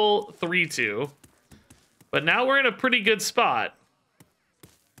single 3-2. But now we're in a pretty good spot.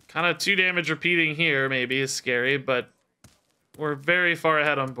 Kind of 2 damage repeating here maybe is scary, but we're very far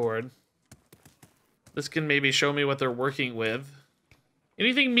ahead on board. This can maybe show me what they're working with.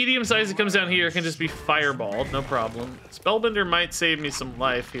 Anything medium-sized that comes down here can just be fireballed, no problem. Spellbender might save me some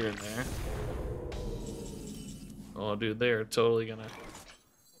life here and there. Oh, dude, they're totally gonna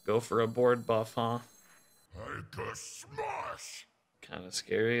go for a board buff, huh? Kind of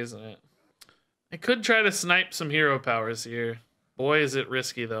scary, isn't it? I could try to snipe some hero powers here. Boy, is it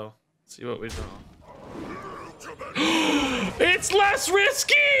risky, though. Let's see what we draw. It's less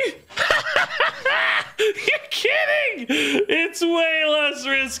risky! You're kidding! It's way less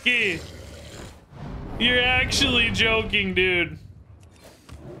risky! You're actually joking, dude.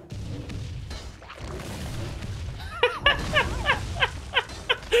 I'm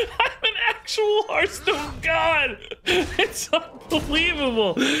an actual Hearthstone god! It's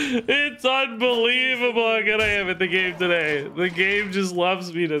unbelievable! It's unbelievable how good I am at the game today. The game just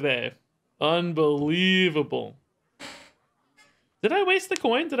loves me today. Unbelievable. Did I waste the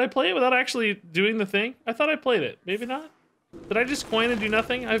coin? Did I play it without actually doing the thing? I thought I played it. Maybe not. Did I just coin and do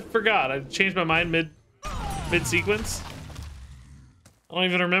nothing? I forgot. I changed my mind mid-sequence. I don't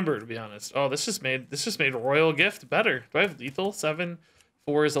even remember, to be honest. Oh, this just made Royal Gift better. Do I have lethal? 7,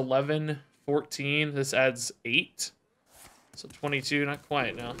 4 is 11, 14. This adds 8. So 22, not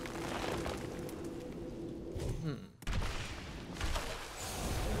quite now.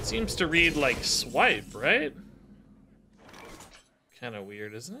 It seems to read like swipe, right? Kind of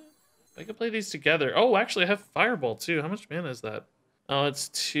weird, isn't it? I could play these together. Oh, actually, I have Fireball, too. How much mana is that? Oh, it's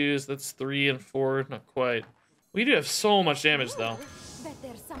 2, so that's 3 and 4. Not quite. We do have so much damage, though. Bet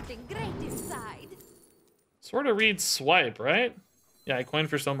there's something great inside. Sort of reads swipe, right? Yeah, I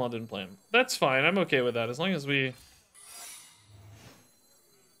coined for Stonewall, didn't play him. That's fine. I'm okay with that, as long as we...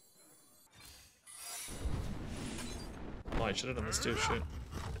 Oh, I should have done this, too. Shoot.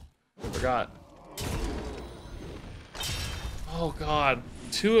 Forgot. Oh god,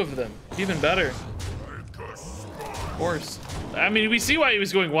 2 of them, even better. Of course. I mean, we see why he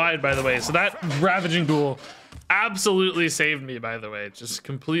was going wide, by the way. So that Ravaging Ghoul absolutely saved me, by the way. Just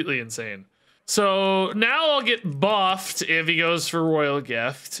completely insane. So now I'll get buffed if he goes for Royal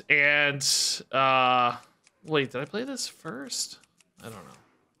Gift. And wait, did I play this first? I don't know.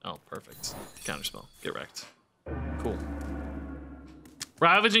 Oh, perfect. Counterspell. Get wrecked. Cool.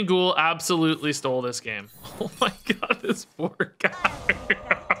 Ravaging Ghoul absolutely stole this game. Oh my god, this poor guy.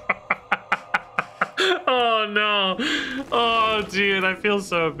 Oh no. Oh, dude, I feel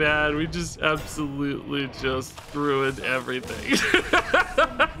so bad. We just absolutely just ruined everything.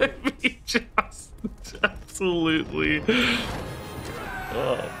 We just absolutely.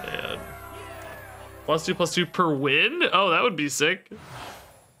 Oh, man. +2/+2 per win? Oh, that would be sick.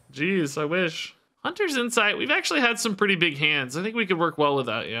 Jeez, I wish. Hunter's Insight. We've actually had some pretty big hands. I think we could work well with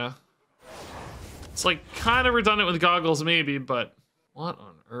that, yeah. It's like kind of redundant with goggles maybe, but what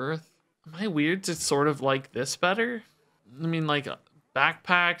on earth? Am I weird to sort of like this better? I mean, like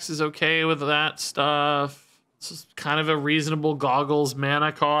backpacks is okay with that stuff. It's just kind of a reasonable goggles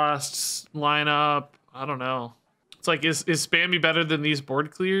mana costs lineup. I don't know. It's like, is spammy better than these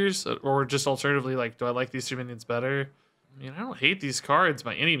board clears? Or just alternatively, like, do I like these 2 minions better? I mean, I don't hate these cards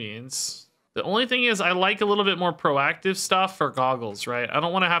by any means. The only thing is I like a little bit more proactive stuff for goggles, right? I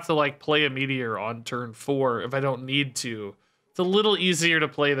don't want to have to like play a meteor on turn 4 if I don't need to. It's a little easier to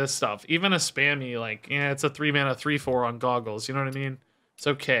play this stuff. Even a spammy, like, yeah, it's a 3 mana 3/4 on goggles. You know what I mean? It's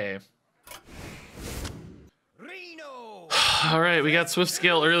okay. Reno! All right, we got Swift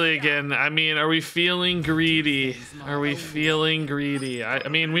Scale early again. I mean, are we feeling greedy? Are we feeling greedy? I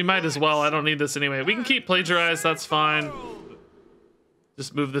mean, we might as well. I don't need this anyway. We can keep Plagiarize. That's fine.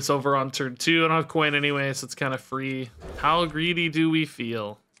 Just move this over on turn 2. I don't have coin anyway, so it's kind of free. How greedy do we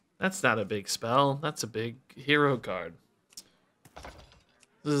feel? That's not a big spell. That's a big hero card.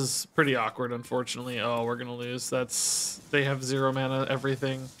 This is pretty awkward, unfortunately. Oh, we're gonna lose. They have 0 mana,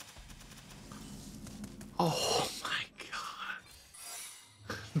 everything. Oh my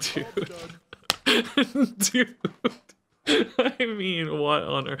god. Dude. Dude. I mean, what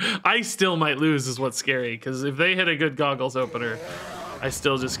on earth? I still might lose is what's scary, because if they hit a good goggles opener, I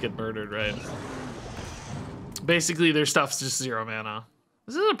still just get murdered, right? Basically, their stuff's just 0 mana.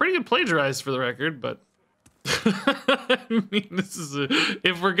 This is a pretty good plagiarize for the record, but I mean, this is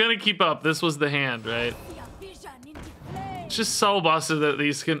if we're gonna keep up, this was the hand, right? It's just so busted that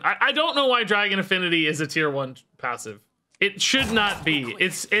these can. I don't know why Dragon Affinity is a tier 1 passive. It should not be.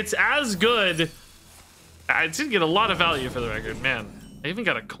 It's as good. I did get a lot of value for the record, man. I even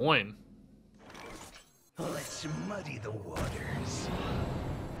got a coin. Let's muddy the waters.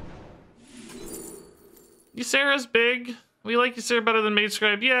 Ysera's big. We like Ysera better than Mage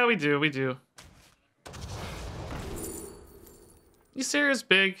Scribe. Yeah, we do. We do. Ysera's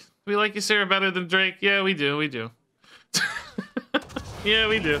big. We like Ysera better than Drake. Yeah, we do. We do. Yeah,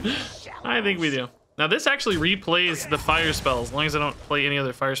 we do. I think we do. Now, this actually replays the fire spells as long as I don't play any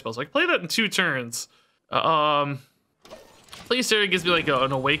other fire spells. I can play that in 2 turns. Play Ysera gives me like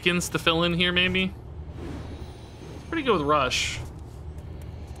an Awakens to fill in here, maybe. Pretty good with Rush.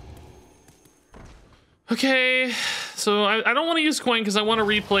 Okay, so I don't want to use coin because I want to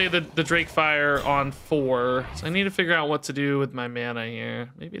replay the Drake Fire on 4. So I need to figure out what to do with my mana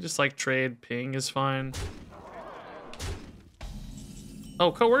here. Maybe just like trade ping is fine.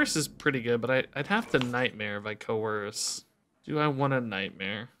 Oh, Coerce is pretty good, but I'd have to Nightmare if I Coerce. Do I want a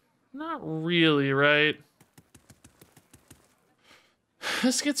Nightmare? Not really, right?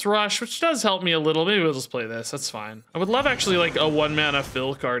 This gets Rush, which does help me a little. Maybe we'll just play this. That's fine. I would love actually like a 1 mana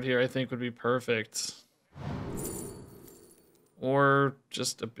fill card here. I think would be perfect. Or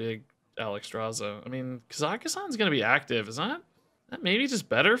just a big Alexstrasza. I mean, Kazakhstan's gonna be active. Is that maybe just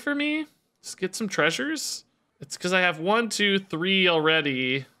better for me? Just get some treasures? It's because I have 1, 2, 3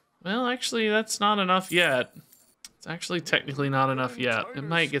 already. Well, actually, that's not enough yet. It's actually technically not enough yet. It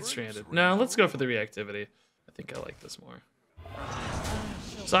might get stranded. No, let's go for the reactivity. I think I like this more.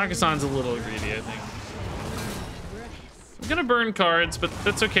 Kazakhstan's a little greedy, I think. I'm gonna burn cards, but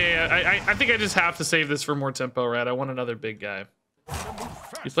that's okay. I think I just have to save this for more tempo, right? I want another big guy.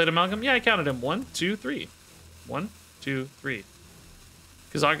 You played Amalgam? Yeah, I counted him. 1, 2, 3. 1, 2, 3.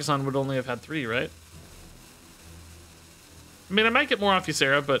 Kazakhstan would only have had 3, right? I mean, I might get more off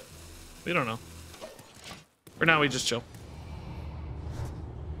Ysera, but we don't know. For now, we just chill.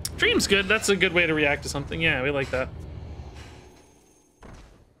 Dream's good. That's a good way to react to something. Yeah, we like that.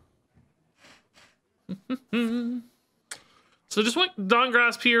 So just went Dawn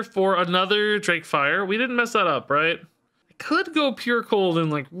Grasp here for another Drake Fire. We didn't mess that up, right? I could go Pure Cold and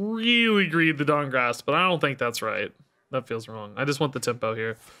like really greed the Dawn Grasp, but I don't think that's right. That feels wrong. I just want the tempo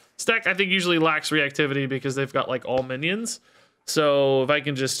here. Stack, I think, usually lacks reactivity because they've got like all minions. So if I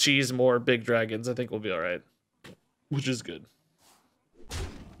can just cheese more big dragons, I think we'll be all right. Which is good.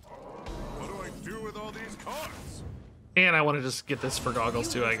 What do I do with all these cards? And I want to just get this for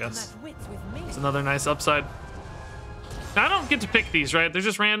goggles too, I guess. It's another nice upside. Now, I don't get to pick these, right? They're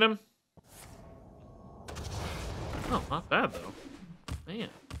just random. Oh, not bad, though. Man.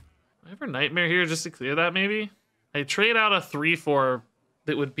 I ever Nightmare here just to clear that, maybe? I trade out a 3/4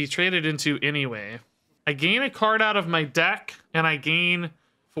 that would be traded into anyway. I gain a card out of my deck, and I gain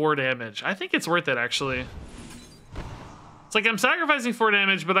 4 damage. I think it's worth it, actually. It's like I'm sacrificing 4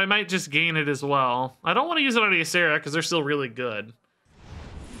 damage, but I might just gain it as well. I don't want to use it on Ysera because they're still really good.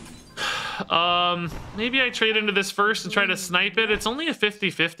 Maybe I trade into this first and try to snipe it. It's only a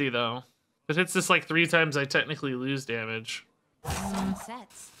 50-50 though. If it hits this like 3 times, I technically lose damage. I'm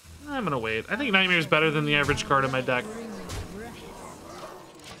gonna wait. I think Nightmare's better than the average card in my deck.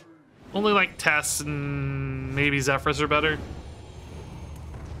 Only like Tess and maybe Zephrys are better.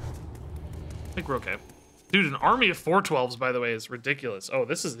 I think we're okay. Dude, an army of 412s, by the way, is ridiculous. Oh,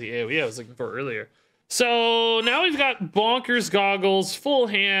 this is the AoE I was looking for earlier. So now we've got Bonkers Goggles, Full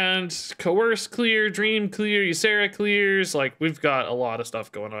Hand, Coerce clear, Dream clear, Ysera clears. Like, we've got a lot of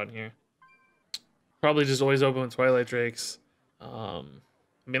stuff going on here. Probably just always open with Twilight Drakes. I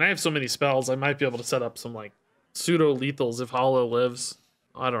mean, I have so many spells, I might be able to set up some, like, pseudo-lethals if Hollow lives.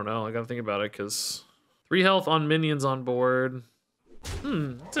 I don't know, I gotta think about it, because 3 health on minions on board.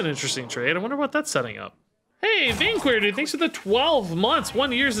 That's an interesting trade. I wonder what that's setting up. Hey, Vanqueer, dude, thanks for the 12 months.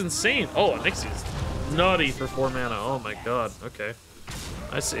 1 year's insane. Oh, Onyxia's nutty for 4 mana. Oh my god, okay.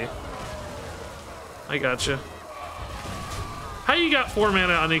 I see. I gotcha. How you got 4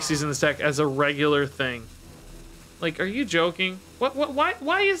 mana Onyxia's in this deck as a regular thing? Like, are you joking?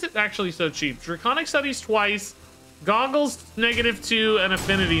 Why is it actually so cheap? Draconic Studies twice, Goggles -2, and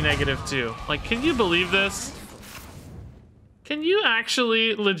Affinity -2. Like, can you believe this? Can you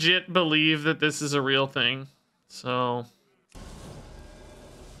actually legit believe that this is a real thing? So,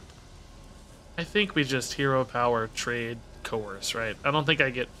 I think we just hero power trade Coerce, right? I don't think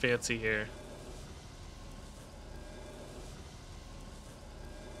I get fancy here.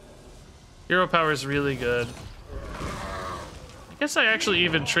 Hero power is really good. I guess I actually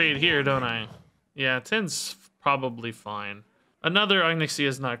even trade here, don't I? Yeah, 10's probably fine. Another Onyxia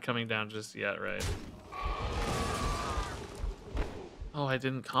is not coming down just yet, right? Oh, I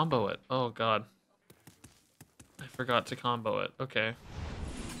didn't combo it. Oh, God. I forgot to combo it. Okay.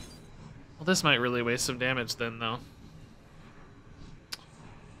 Well, this might really waste some damage then, though.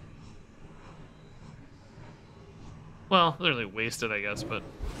 Well, literally wasted, I guess, but...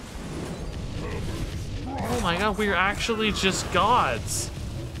 Oh my god, we're actually just gods.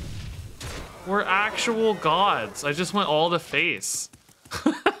 We're actual gods. I just went all to face.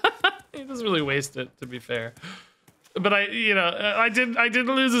 It doesn't really waste it, to be fair. But I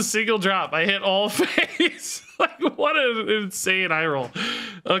didn't lose a single drop. I hit all face. Like, what an insane eye roll.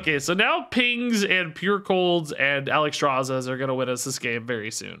 Okay, so now Pings and Pure Colds and Alexstrasza's are gonna win us this game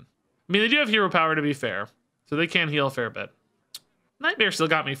very soon. I mean, they do have hero power, to be fair, so they can heal a fair bit. Nightmare still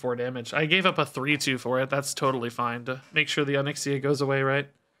got me 4 damage. I gave up a 3-2 for it. That's totally fine to make sure the Onyxia goes away, right?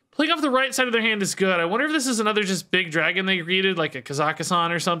 Playing off the right side of their hand is good. I wonder if this is another just big dragon they greeted, like a Kazakhstan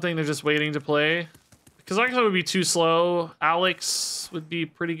or something. They're just waiting to play. Kazakhstan would be too slow. Alex would be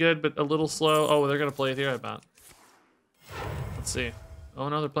pretty good, but a little slow. Oh, they're gonna play it here, I bet. Let's see. Oh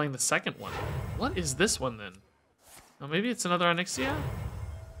no, they're playing the second one. What is this one then? Oh, maybe it's another Onyxia?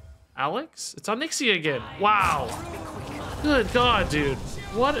 Alex? It's Onyxia again. Wow. Good God, dude.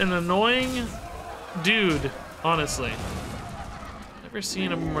 What an annoying dude, honestly. Never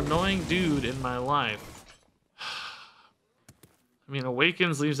seen a more annoying dude in my life. I mean,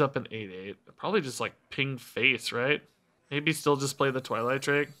 Awakens leaves up an 8-8. Probably just like ping face, right? Maybe still just play the Twilight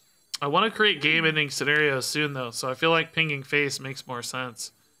Drake. I want to create game-ending scenarios soon, though, so I feel like pinging face makes more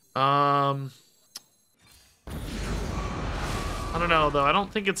sense. I don't know, though. I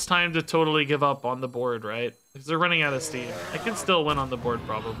don't think it's time to totally give up on the board, right? Because they're running out of steam. I can still win on the board,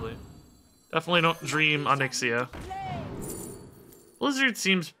 probably. Definitely don't dream Onyxia. Blizzard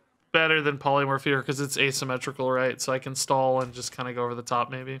seems better than Polymorph here because it's asymmetrical, right? So I can stall and just kind of go over the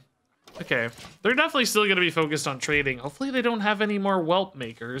top, maybe. Okay. They're definitely still going to be focused on trading. Hopefully they don't have any more Whelp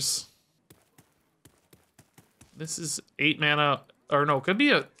makers. This is 8 mana, or no, could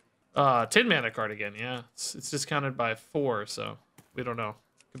be a 10 mana card again, yeah. It's discounted by 4, so we don't know.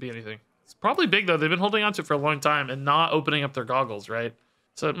 Could be anything. It's probably big, though. They've been holding on to it for a long time and not opening up their goggles, right?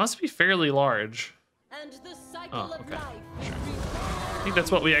 So it must be fairly large. And the cycle Oh, okay. of life. Sure. I think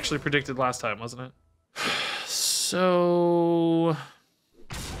that's what we actually predicted last time, wasn't it? So...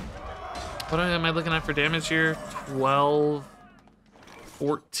 what am I looking at for damage here? 12...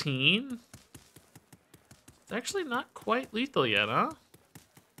 14? It's actually not quite lethal yet, huh?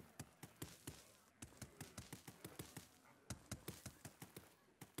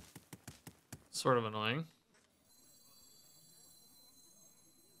 Sort of annoying.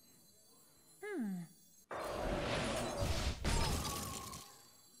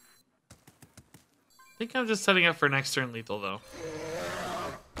 I think I'm just setting up for next turn lethal, though.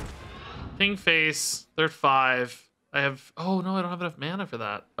 I Ping face. They're at 5. I have... Oh, no, I don't have enough mana for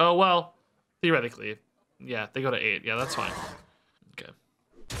that. Oh, well, theoretically. Yeah, they go to 8. Yeah, that's fine. Okay.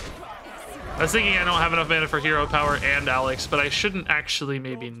 I was thinking I don't have enough mana for hero power and Alex, but I shouldn't actually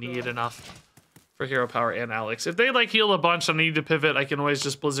maybe need enough for hero power and Alex. If they like heal a bunch, I need to pivot. I can always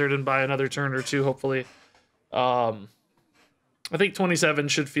just Blizzard and buy another turn or 2, hopefully. I think 27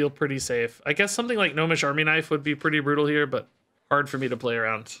 should feel pretty safe. I guess something like Gnomish Army Knife would be pretty brutal here, but hard for me to play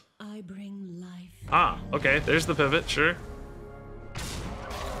around. I bring life. Ah, okay. There's the pivot, sure.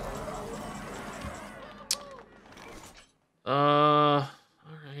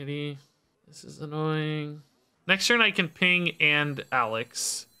 Alrighty. This is annoying. Next turn I can ping and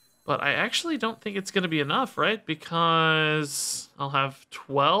Alex, but I actually don't think it's going to be enough, right? Because I'll have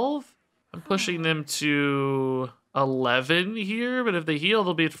 12. I'm pushing them to 11 here, but if they heal,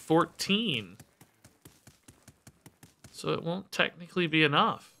 they'll be at 14. So it won't technically be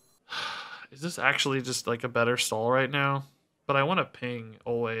enough. Is this actually just like a better stall right now? But I want to ping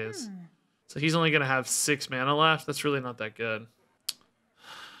always. So he's only going to have 6 mana left. That's really not that good.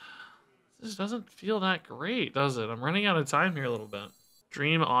 This doesn't feel that great, does it? I'm running out of time here a little bit.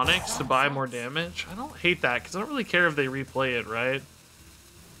 Dream Onyx to buy more damage. I don't hate that because I don't really care if they replay it, right?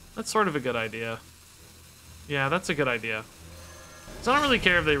 That's sort of a good idea. Yeah, that's a good idea. So I don't really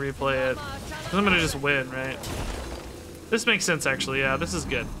care if they replay it. 'Cause I'm going to just win, right? This makes sense, actually. Yeah, this is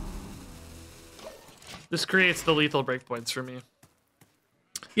good. This creates the lethal breakpoints for me.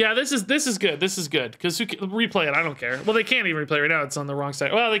 Yeah, this is good. This is good because who can replay it? I don't care. Well, they can't even replay it right now. It's on the wrong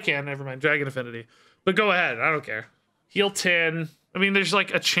side. Well, they can. Never mind. Dragon Affinity. But go ahead. I don't care. Heal 10. I mean, there's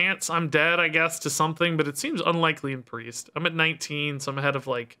like a chance I'm dead, I guess, to something, but it seems unlikely in Priest. I'm at 19, so I'm ahead of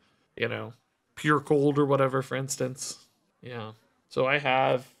like, you know, Pure Cold or whatever, for instance. Yeah. So I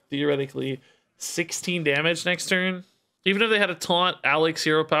have theoretically 16 damage next turn. Even if they had a taunt, Alex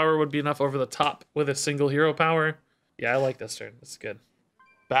hero power would be enough over the top with a single hero power. Yeah, I like this turn. This is good.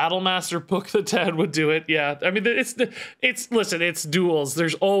 Battlemaster Book the Dead would do it. Yeah, I mean, listen, it's duels.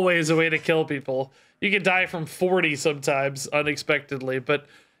 There's always a way to kill people. You can die from 40 sometimes unexpectedly, but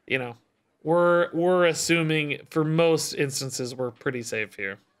you know, we're assuming for most instances we're pretty safe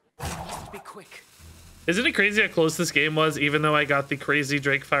here. Be quick. Isn't it crazy how close this game was, even though I got the crazy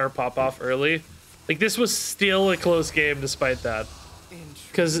Drakefire pop-off early? Like, this was still a close game despite that.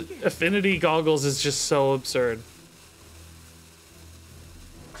 Because Affinity Goggles is just so absurd.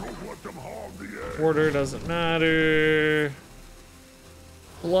 Order doesn't matter.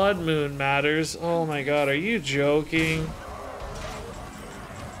 Blood Moon matters. Oh my god, are you joking?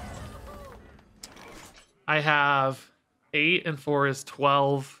 I have 8 and 4 is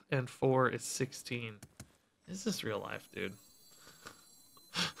 12 and 4 is 16. Is this real life, dude?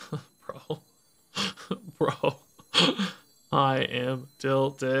 Bro. Bro. I am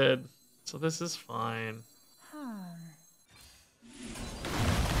tilted. So this is fine.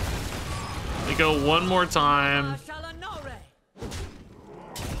 We go one more time.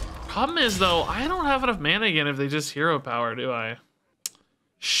 Problem is, though, I don't have enough mana again if they just hero power, do I?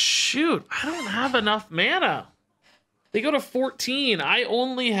 Shoot, I don't have enough mana. They go to 14. I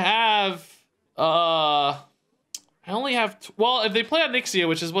only have, well, if they play Onyxia,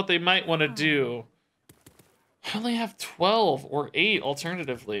 which is what they might want to do, I only have 12 or 8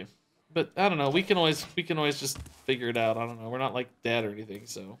 alternatively. But I don't know. We can always just figure it out. I don't know. We're not like dead or anything,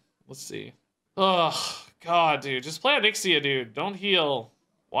 so let's see. Oh god, dude, just play Onyxia, dude. Don't heal.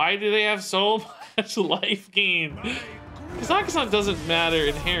 Why do they have so much life gain? Kazakhstan doesn't matter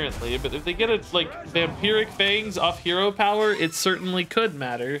inherently, but if they get a like Vampiric Fangs off hero power, it certainly could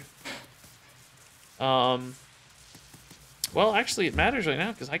matter. Well, actually, it matters right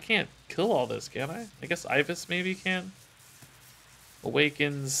now because I can't kill all this, can I? I guess Ibis maybe can.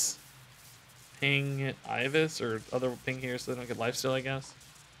 Awakens, ping Ibis or other ping here so they don't get lifesteal, I guess.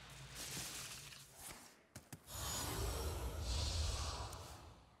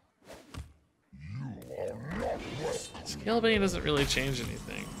 Scalebane doesn't really change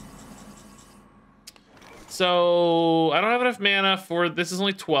anything. So I don't have enough mana for this. Is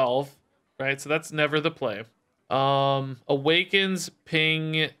only 12, right? So that's never the play. Awakens,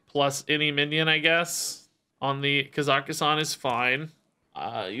 ping plus any minion, I guess. On the Kazakhstan is fine.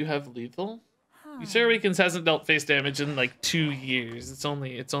 You have lethal. You say Awakens hasn't dealt face damage in like 2 years. It's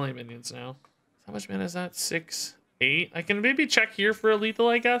only minions now. How much mana is that? 6, 8. I can maybe check here for a lethal,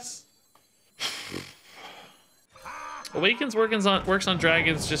 I guess. Awakens works on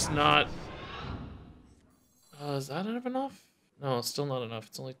dragons, just not. Is that enough? No, it's still not enough.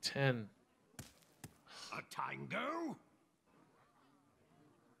 It's only 10. A tango?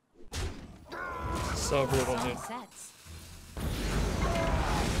 So brutal, dude.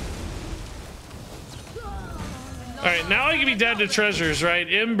 All right, now I can be down to treasures, right?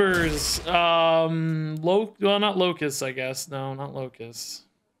 Embers, well, not locusts, I guess. No, not locusts.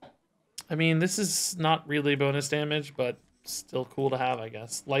 I mean, this is not really bonus damage, but still cool to have, I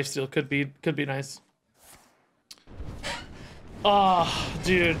guess. Lifesteal could be nice. Oh,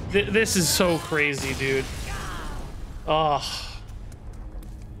 dude, this is so crazy, dude. Oh,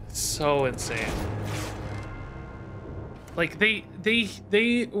 so insane. Like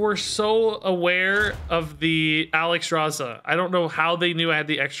they were so aware of the Alex Raza. I don't know how they knew I had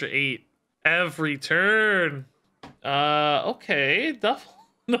the extra 8 every turn. Okay,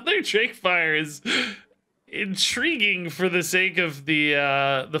 another Drake Fire is intriguing for the sake of the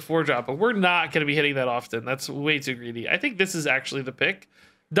 4-drop, but we're not going to be hitting that often. That's way too greedy. I think this is actually the pick.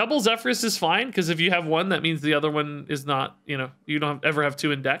 Double Zephyrus is fine because if you have one, that means the other one is not. You know, you don't ever have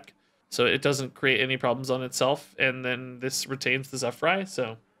 2 in deck. So it doesn't create any problems on itself, and then this retains the Zephyri,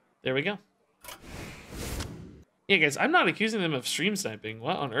 so there we go. Yeah, guys, I'm not accusing them of stream sniping.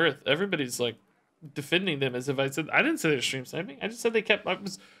 What on earth? Everybody's like defending them as if I said I didn't say they're stream sniping. I just said they kept.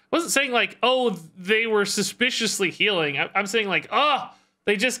 Wasn't saying like, oh, they were suspiciously healing. I'm saying like, oh,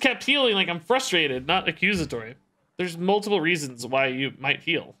 they just kept healing. Like I'm frustrated, not accusatory. There's multiple reasons why you might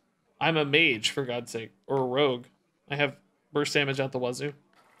heal. I'm a mage, for God's sake, or a rogue. I have burst damage out the wazoo.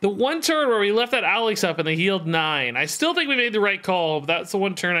 The one turn where we left that Alex up and they healed 9. I still think we made the right call, but that's the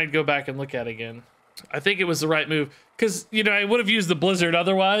one turn I'd go back and look at again. I think it was the right move. Because, you know, I would have used the Blizzard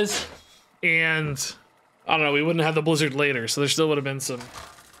otherwise. And, I don't know, we wouldn't have the Blizzard later. So there still would have been some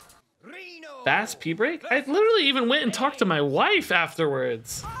fast P-break. I literally even went and talked to my wife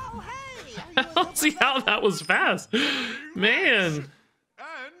afterwards. I don't see how that was fast. Man.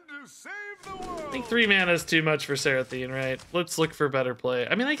 I think 3 mana is too much for Seraphine, right? Let's look for better play.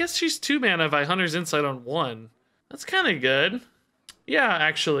 I mean, I guess she's 2 mana by Hunter's Insight on 1. That's kind of good. Yeah,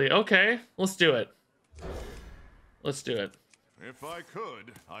 actually. Okay, let's do it. Let's do it. If I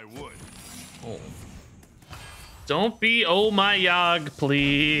could, I would. Oh. Don't be oh my Yogg,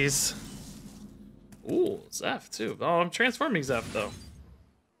 please. Ooh, Zeph too. Oh, I'm transforming Zeph though.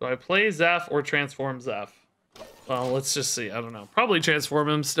 Do I play Zeph or transform Zeph? Well, let's just see. I don't know. Probably transform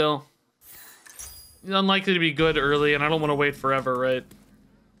him still. He's unlikely to be good early, and I don't want to wait forever, right?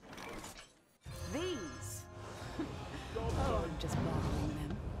 These. Oh, I'm just borrowing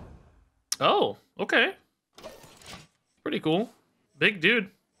them. Oh, okay. Pretty cool. Big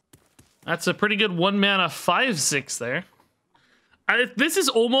dude. That's a pretty good 1 mana 5/6 there. This is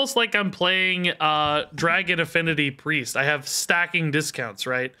almost like I'm playing Dragon Affinity Priest. I have stacking discounts,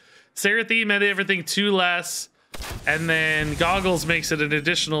 right? Seraphine made everything 2 less, and then Goggles makes it an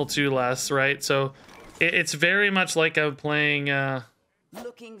additional 2 less, right? So it's very much like I'm playing.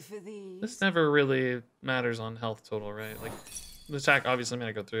 Looking for these. This never really matters on health total, right? Like the attack, obviously, I'm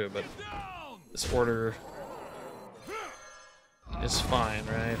gonna go through it, but this order is fine,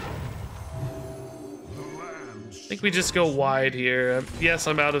 right? I think we just go wide here. Yes,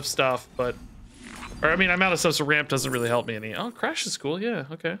 I'm out of stuff, but... Or, I mean, I'm out of stuff, so ramp doesn't really help me any. Oh, Crash is cool. Yeah,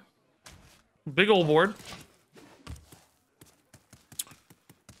 okay. Big old board.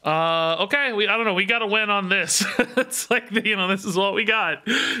 Okay, I don't know. We gotta win on this. It's like, you know, this is what we got.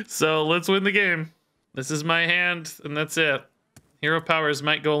 So, let's win the game. This is my hand, and that's it. Hero powers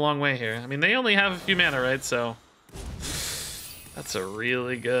might go a long way here. I mean, they only have a few mana, right? So... That's a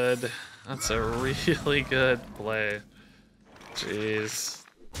really good... That's a really good play. Jeez.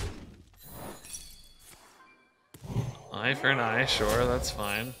 Eye for an eye, sure, that's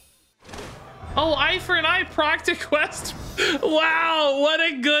fine. Oh, eye for an eye, Proctor Quest! Wow, what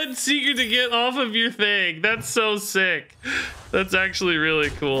a good secret to get off of your thing. That's so sick. That's actually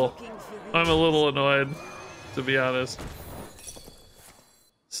really cool. I'm a little annoyed, to be honest.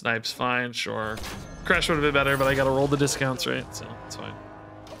 Snipe's fine, sure. Crash would have been better, but I gotta roll the discounts, right? So, it's fine.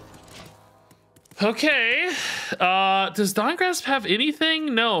 Okay, does Dawngrasp have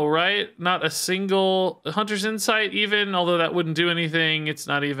anything? No, right? Not a single Hunter's Insight even, although that wouldn't do anything. It's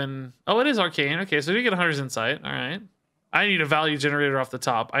not even, oh, it is Arcane. Okay, so we get a Hunter's Insight, all right. I need a value generator off the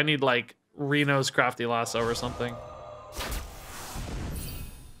top. I need like Reno's Crafty Lasso or something.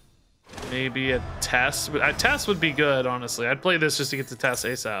 Maybe a Test, but Test would be good, honestly. I'd play this just to get to Test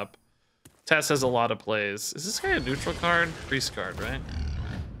ASAP. Test has a lot of plays. Is this guy a neutral card? Priest card, right?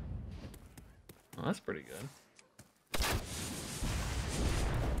 Oh, that's pretty good.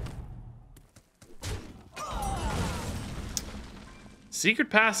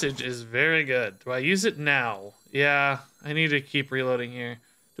 Secret Passage is very good. Do I use it now? Yeah, I need to keep reloading here.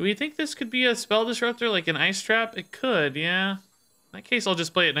 Do we think this could be a spell disruptor, like an ice trap? It could, yeah. In that case, I'll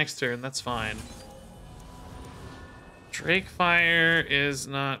just play it next turn. That's fine. Drake Fire is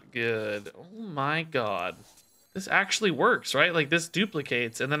not good. Oh my god. this actually works, right? Like this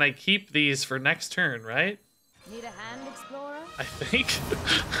duplicates, and then I keep these for next turn, right? Need a hand, explorer? I think.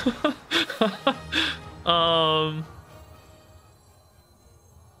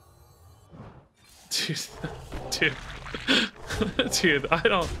 Dude,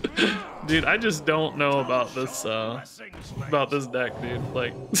 dude, I just don't know about this deck, dude.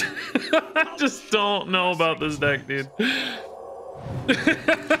 Like, I just don't know about this deck, dude.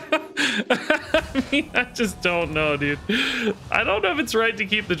 I mean, I just don't know, dude. I don't know if it's right to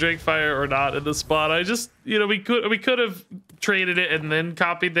keep the Drakefire or not in the spot. I just, you know, we could have traded it and then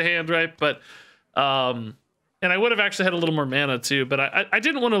copied the hand, right? But, and I would have actually had a little more mana too, but I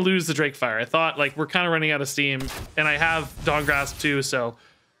didn't want to lose the Drakefire. I thought, like, we're kind of running out of steam, and I have Dawn Grasp too, so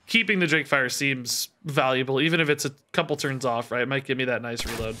keeping the Drakefire seems valuable, even if it's a couple turns off, right? It might give me that nice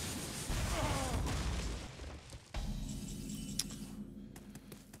reload.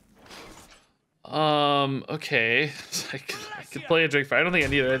 Okay. I could play a Drakefire. I don't think I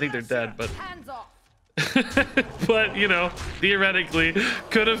need it. I think they're dead, but... Hands off. But, you know, theoretically,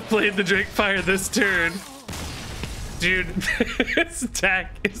 could have played the Drakefire this turn. Dude, this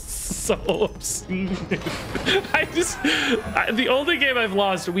deck is so obscene. The only game I've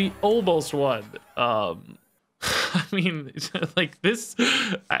lost, we almost won. I mean, like this,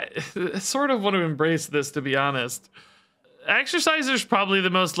 I sort of want to embrace this, to be honest. Exerciser's probably the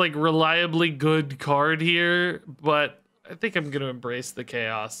most like reliably good card here, but I think I'm gonna embrace the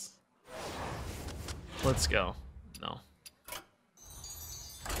chaos. Let's go. No.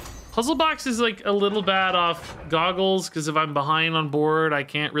 Puzzle Box is like a little bad off Goggles, because if I'm behind on board, I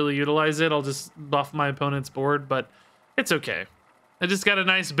can't really utilize it. I'll just buff my opponent's board, but it's okay. I just got a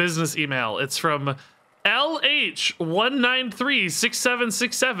nice business email. It's from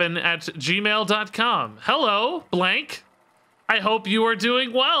LH1936767@gmail.com. Hello, blank. I hope you are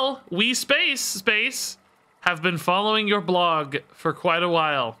doing well. We space have been following your blog for quite a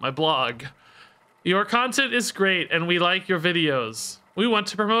while. My blog. Your content is great, and we like your videos. We want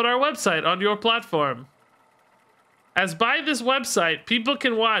to promote our website on your platform. As by this website, people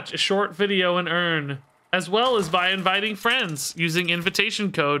can watch a short video and earn, as well as by inviting friends using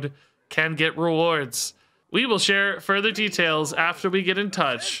invitation code can get rewards. We will share further details after we get in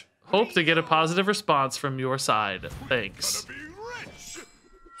touch. Hope to get a positive response from your side. Thanks.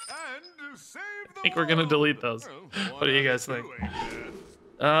 I think we're gonna delete those. What do you guys think?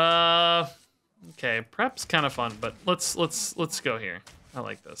 Okay, prep's kind of fun, but let's go here. I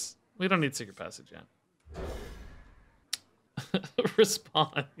like this. We don't need secret passage yet.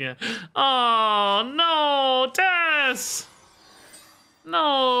 Respond, yeah. Oh no, Tess!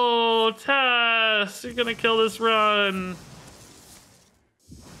 No, Tess, you're gonna kill this run.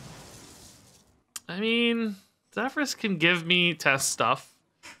 I mean, Zephyrus can give me Tess stuff.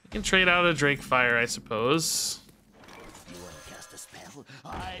 I can trade out a Drakefire, I suppose. You want to cast a spell?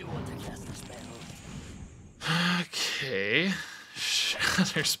 I want to cast a spell. Okay.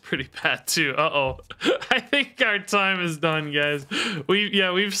 Shatter's pretty bad too. Uh-oh. I think our time is done, guys.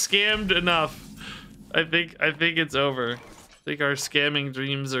 We've scammed enough. I think it's over. I think our scamming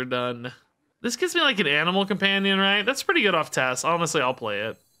dreams are done. This gives me like an animal companion, right? That's pretty good off Tess. Honestly, I'll play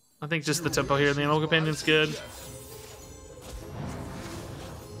it. I think just the tempo here in the animal companion's good.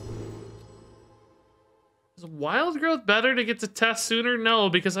 Is Wild Growth better to get to Tess sooner? No,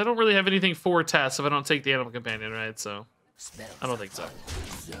 because I don't really have anything for Tess if I don't take the animal companion, right? So I don't think so.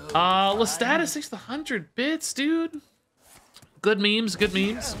 Lestat takes the 100 bits, dude. Good memes, good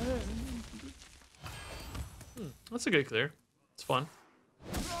memes. That's a good clear. It's fun.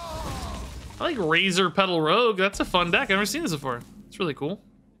 I like Razor Petal Rogue. That's a fun deck. I've never seen this before. It's really cool.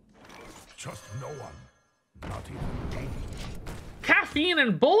 Trust no one, not even me. Caffeine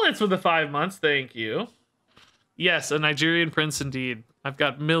and bullets with the 5 months. Thank you. Yes, a Nigerian prince indeed. I've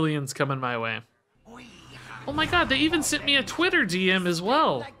got millions coming my way. Oh my god, they even sent me a Twitter DM as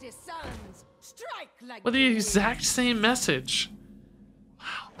well. Like the suns, strike like With the exact same message.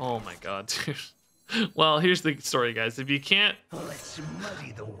 Wow. Oh my god, dude. Well, here's the story, guys. If you can't... Let's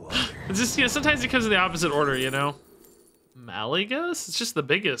muddy the water. It's just, you know, sometimes it comes in the opposite order, you know? Malagos? It's just the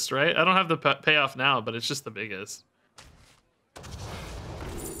biggest, right? I don't have the payoff now, but it's just the biggest.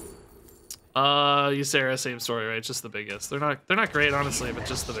 Ysera, same story, right? It's just the biggest. They're not great, honestly, but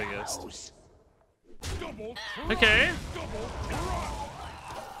just the biggest. Okay.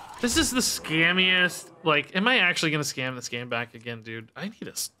 This is the scammiest. Like, am I actually gonna scam this game back again, dude? I need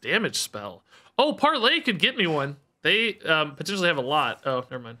a damage spell. Oh, Parlay could get me one. They potentially have a lot. Oh,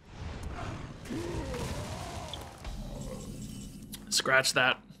 never mind. Scratch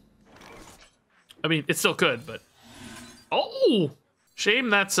that. I mean, it still could, but... Oh! Shame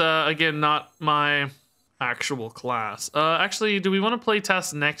that's, again, not my actual class. Actually, do we want to play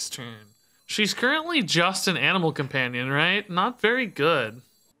test next turn? She's currently just an animal companion, right? Not very good.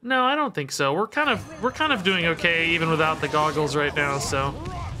 No, I don't think so. We're kind of doing okay even without the goggles right now, so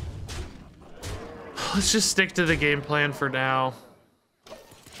let's just stick to the game plan for now.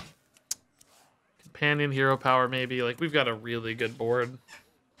 Companion hero power maybe. Like, we've got a really good board.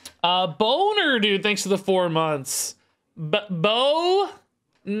 Boner, dude, thanks for the 4 months. Bo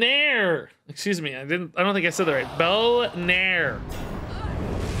Nair. Excuse me, I don't think I said that right. Bo Nair.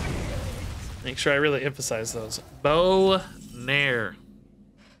 Make sure I really emphasize those. Bo Nair.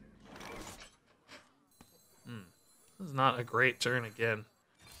 This is not a great turn again.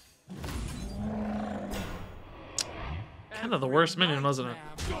 Kind of the worst minion, wasn't it?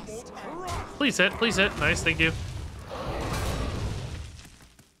 Please hit, please hit. Nice, thank you.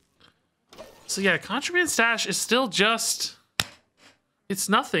 So yeah, Contraband Stash is still just... It's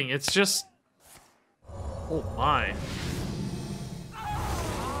nothing, it's just... Oh my.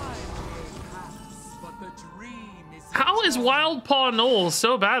 How is Wild Paw Knoll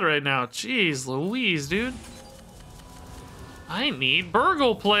so bad right now? Jeez Louise, dude. I need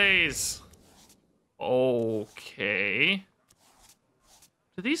burgle plays. Okay.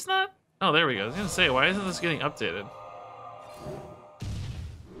 Do these not? Oh, there we go. I was gonna say, why isn't this getting updated?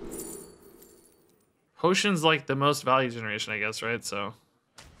 Potion's like the most value generation, I guess, right? So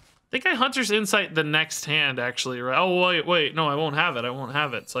I think I Hunter's Insight the next hand, actually, right? Oh, wait, no, I won't have it. I won't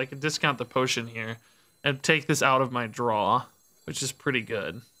have it. So I can discount the potion here and take this out of my draw, which is pretty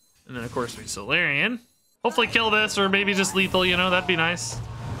good. And then, of course, we Solarian. Hopefully kill this, or maybe just lethal, you know, that'd be nice.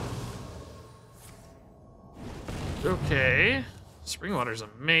 Okay. Springwater's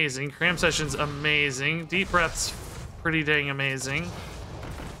amazing. Cram Session's amazing. Deep Breath's pretty dang amazing.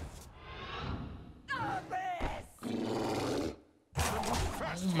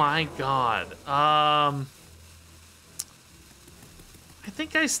 Oh my god. I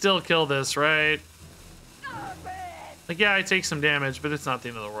think I still kill this, right? Like, yeah, I take some damage, but it's not the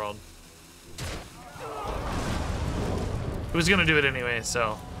end of the world. I was gonna do it anyway,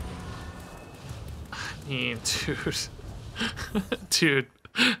 so. I mean, dude. Dude.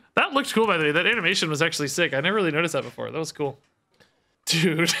 That looked cool, by the way. That animation was actually sick. I never really noticed that before. That was cool.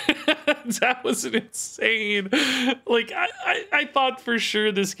 Dude. That was insane. Like, I thought for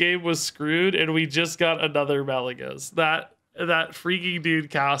sure this game was screwed, and we just got another Malagos. That freaking dude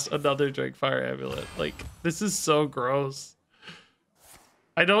cast another Drakefire Amulet. Like, this is so gross.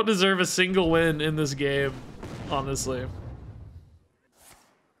 I don't deserve a single win in this game, honestly.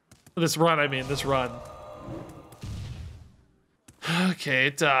 This run, I mean, this run. Okay,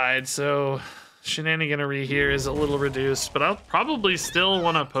 it died, so shenaniganery here is a little reduced, but I'll probably still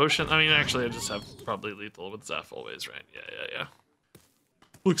want a potion. I mean, actually, I just have probably lethal with Zeph always, right? Yeah.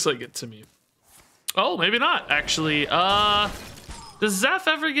 Looks like it to me. Oh, maybe not, actually. Does Zeph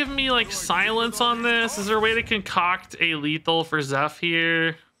ever give me, like, silence on this? Is there a way to concoct a lethal for Zeph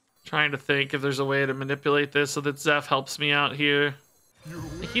here? Trying to think if there's a way to manipulate this so that Zeph helps me out here.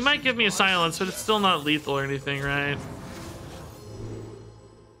 He might give me a silence, but it's still not lethal or anything, right?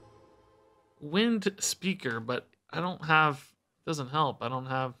 Wind speaker, but I don't have. Doesn't help. I don't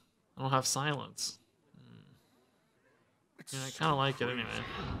have silence. Yeah, I kind of like it anyway.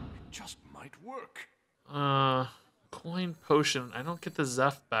 It just might work. Coin potion. I don't get the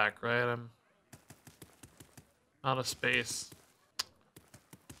Zeph back, right? I'm out of space.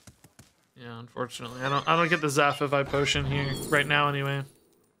 Yeah, unfortunately, I don't get the Zeph if I potion here right now anyway.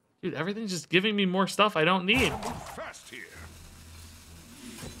 Dude, everything's just giving me more stuff I don't need. Fast here.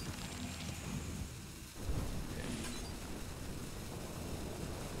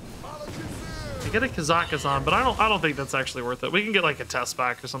 I get a Kazakhstan, but I don't think that's actually worth it. We can get like a test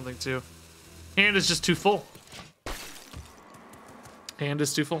back or something too. Hand is just too full. Hand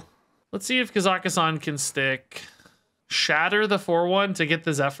is too full. Let's see if Kazakhstan can stick. Shatter the 4/1 to get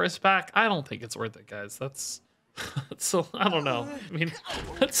the Zephrys back. I don't think it's worth it, guys. That's I don't know. I mean,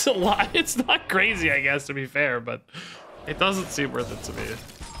 that's a lot. It's not crazy, I guess, to be fair, but it doesn't seem worth it to me.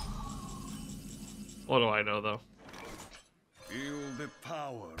 What do I know, though? Feel the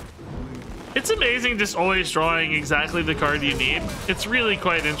power. It's amazing just always drawing exactly the card you need. It's really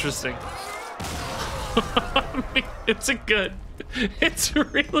quite interesting. I mean, it's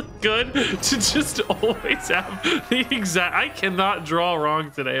really good to just always have the exact. I cannot draw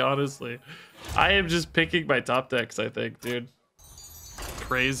wrong today, honestly. I am just picking my top decks, I think, dude.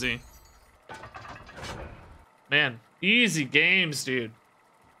 Crazy. Man, easy games, dude.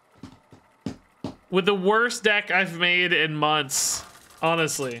 With the worst deck I've made in months,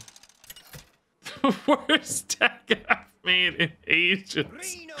 honestly. The worst deck I've made in ages.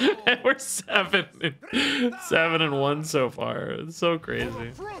 And we're 7-1 so far. It's so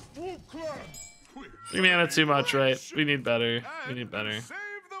crazy. 3 mana too much, right? We need better. We need better. Save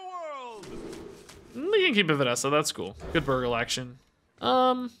the world. We can keep it Vanessa. That's cool. Good burgle action.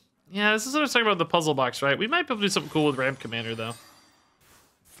 Yeah, this is what I was talking about the puzzle box, right? We might be able to do something cool with Ram Commander, though.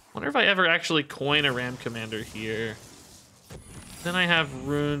 Wonder if I ever actually coin a Ram Commander here. Then I have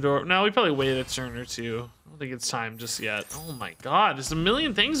Ruined or no, we probably wait a turn or two. I don't think it's time just yet. Oh my god, there's a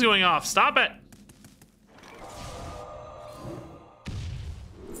million things going off. Stop it.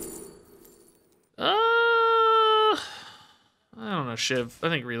 I don't know, Shiv. I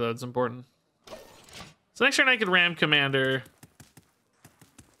think reload's important. So next turn I could Ram Commander.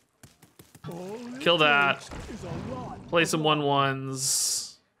 Kill that. Play some 1/1s.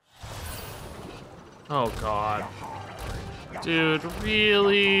 Oh god. Dude,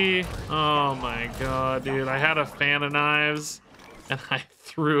 really? Oh my god, dude. I had a Fan of Knives and I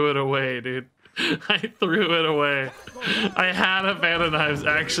threw it away, dude. I threw it away. I had a Fan of Knives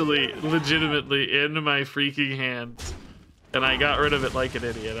actually legitimately in my freaking hand. And I got rid of it like an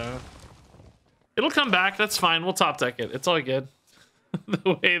idiot, huh? It'll come back. That's fine. We'll top deck it. It's all good.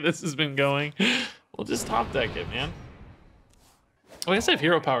 The way this has been going, we'll just top deck it, man. Oh, I guess I have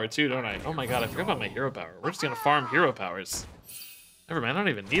hero power too, don't I? Oh my god, I forgot about my hero power. We're just gonna farm hero powers. Never mind, I don't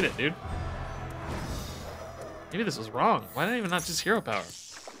even need it, dude. Maybe this was wrong. Why did I even not just hero power?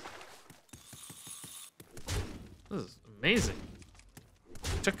 This is amazing.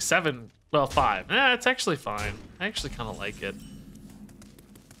 Took 7, well, 5. It's actually fine. I actually kind of like it.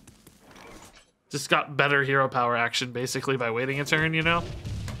 Just got better hero power action basically by waiting a turn, you know?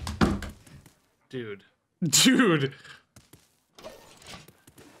 Dude. Dude!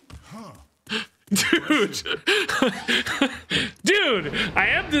 Dude! Dude! I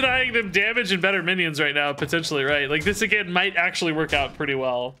am denying them damage and better minions right now, potentially, right? Like, this again might actually work out pretty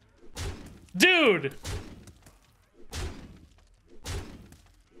well. Dude!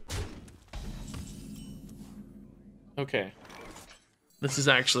 Okay. This is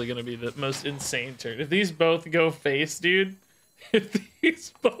actually going to be the most insane turn. If these both go face, dude. If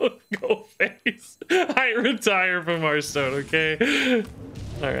these both go face, I retire from Hearthstone, okay?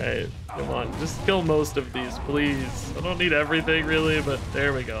 Alright, come on. Just kill most of these, please. I don't need everything, really, but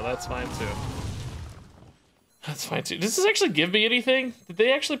there we go. That's fine, too. That's fine, too. Does this actually give me anything? Did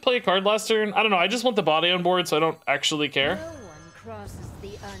they actually play a card last turn? I don't know. I just want the body on board, so I don't actually care. No one crosses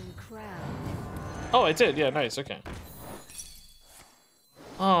the uncrowned. Oh, I did. Yeah, nice. Okay.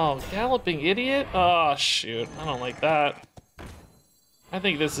 Oh, Galloping Idiot? Oh, shoot. I don't like that. I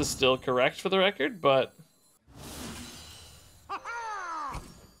think this is still correct for the record, but...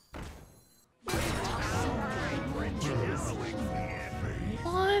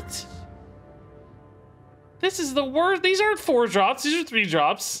 What? This is the worst. These aren't 4 drops. These are 3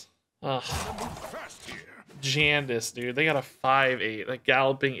 drops. Ugh. Jandis, dude. They got a 5/8. A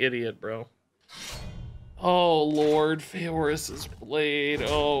Galloping Idiot, bro. Oh, Lord. Feorus's Blade.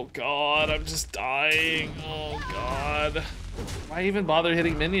 Oh, God. I'm just dying. Oh, God. Why even bother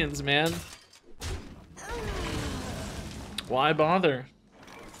hitting minions, man? Why bother?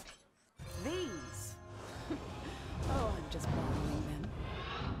 These. Oh, I'm just borrowing them.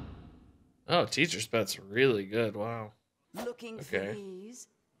 Oh, Teacher's Pet's really good. Wow. Looking Okay. for these?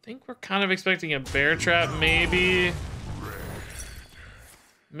 I think we're kind of expecting a Bear Trap, maybe.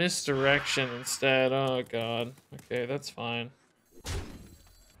 Misdirection instead. Oh, God. Okay, that's fine.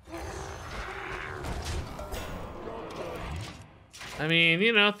 I mean,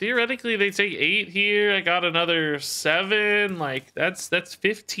 you know, theoretically they take 8 here. I got another 7. Like, that's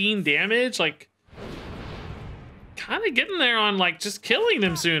 15 damage. Like, kind of getting there on, like, just killing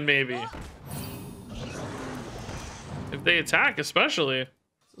them soon, maybe. If they attack, especially.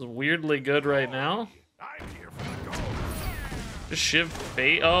 This is weirdly good right now. Just Shiv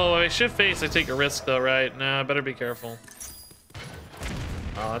Face. Oh, I Shiv Face, I take a risk though, right? Nah, I better be careful.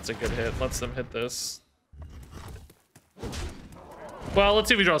 Oh, that's a good hit. Lets them hit this. Well, let's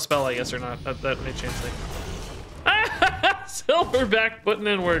see if we draw a spell, I guess, or not. That may change things. Silverback putting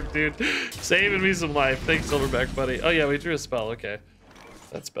in work, dude. Saving me some life. Thanks, Silverback, buddy. Oh, yeah, we drew a spell. Okay.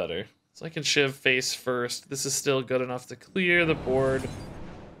 That's better. So I can Shiv Face first. This is still good enough to clear the board.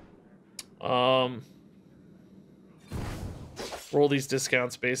 Roll these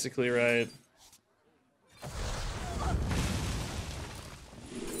discounts, basically, right?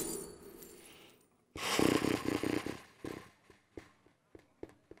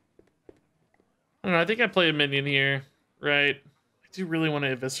 I don't know, I think I play a minion here, right? I do really want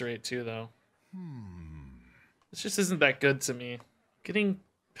to eviscerate too, though. This just isn't that good to me. Getting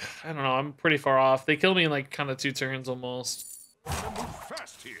I don't know. I'm pretty far off. They kill me in like kind of 2 turns almost.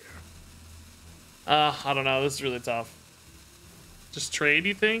 Fast here. I don't know. This is really tough. Just trade,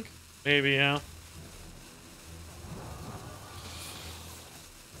 you think? Maybe, yeah.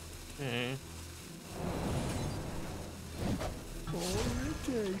 Okay. Oh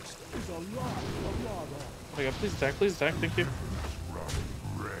my god, please attack, thank you.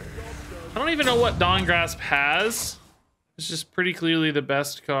 I don't even know what Dawn Grasp has. It's just pretty clearly the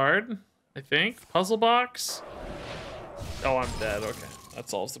best card, I think. Puzzle box. Oh, I'm dead. Okay, that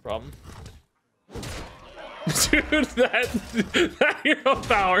solves the problem. Dude, that hero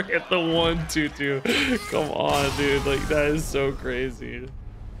power hit the 1/2/2. Come on, dude. Like, that is so crazy.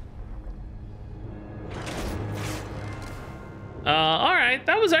 All right,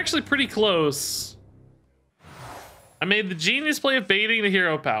 that was actually pretty close. I made the genius play of baiting the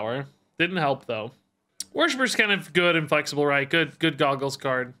hero power. Didn't help though. Worshipper's kind of good and flexible, right? Good goggles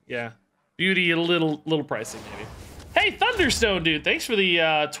card. Yeah. Beauty a little pricey maybe. Hey, Thunderstone, dude. Thanks for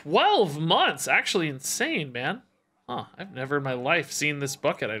the 12 months. Actually insane, man. Huh, I've never in my life seen this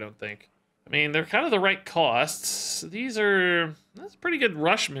bucket, I don't think. I mean, they're kind of the right costs. That's a pretty good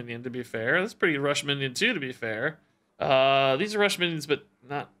rush minion, to be fair. That's pretty good rush minion too, to be fair. These are rush minions, but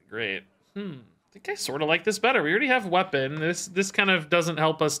not great. I think I sort of like this better. We already have weapon. This kind of doesn't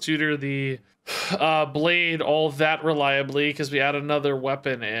help us tutor the blade all that reliably because we add another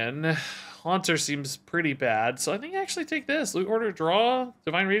weapon in. Haunter seems pretty bad, so I think I actually take this. Loot order, draw.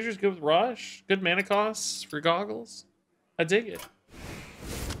 Divine Razor's good with rush. Good mana costs for goggles. I dig it.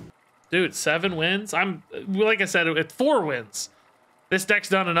 Dude, 7 wins. Like I said, at 4 wins. This deck's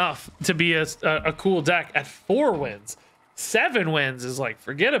done enough to be a cool deck at 4 wins. 7 wins is like,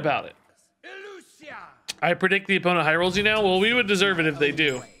 forget about it. I predict the opponent high rolls you now. Well, we would deserve it if they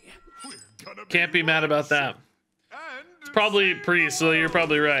do. Can't be mad about that. It's probably Priest, so you're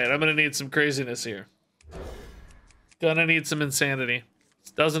probably right. I'm gonna need some craziness here. Gonna need some insanity.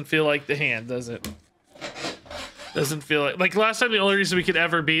 Doesn't feel like the hand, does it? Doesn't feel like last time the only reason we could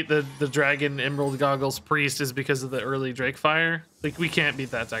ever beat the Dragon Emerald Goggles Priest is because of the early Drake Fire. Like, we can't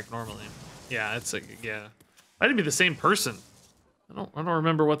beat that deck normally. Yeah, it's like, yeah. I didn't be the same person. I don't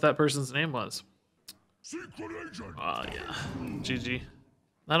remember what that person's name was. Oh yeah, GG.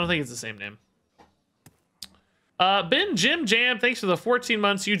 I don't think it's the same name. Ben Jim Jam, thanks for the 14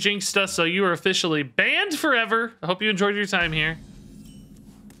 months. You jinxed us, so you are officially banned forever. I hope you enjoyed your time here.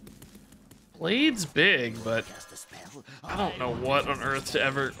 Blade's big, but I don't know what on earth to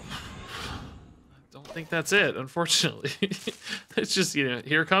ever... I don't think that's it, unfortunately. It's just, you know,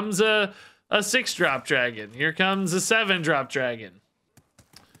 here comes a 6-drop dragon. Here comes a 7-drop dragon.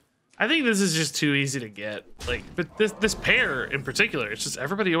 I think this is just too easy to get. Like, but this pair in particular, it's just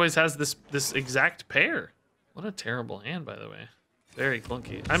everybody always has this exact pair. What a terrible hand, by the way. Very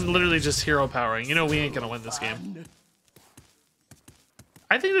clunky. I'm literally just hero powering. You know we ain't gonna win this game.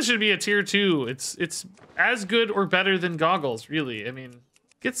 I think this should be a tier 2. It's as good or better than goggles, really. I mean,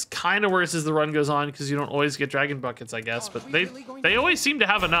 it gets kind of worse as the run goes on because you don't always get dragon buckets, I guess. But they always seem to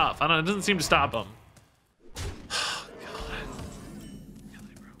have enough. I don't know. It doesn't seem to stop them.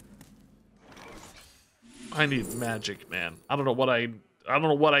 I need magic, man. I don't know what I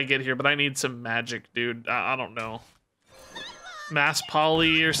get here, but I need some magic, dude. I don't know. Mass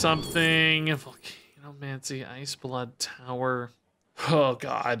Poly or something. Volcanomancy, Ice Blood Tower. Oh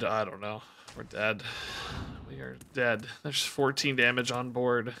god, I don't know. We're dead. We are dead. There's 14 damage on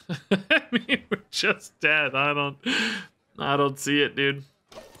board. I mean, we're just dead. I don't see it, dude.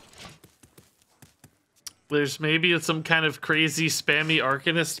 There's maybe some kind of crazy spammy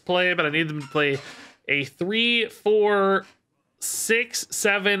Arcanist play, but I need them to play a 3, 4, 6,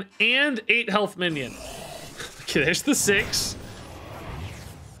 7, and 8 health minion. Okay, there's the 6.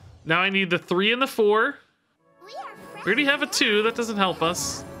 Now I need the 3 and the 4. We already have a 2. That doesn't help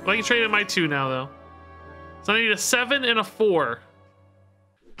us. But I can trade in my 2 now, though. So I need a 7 and a 4.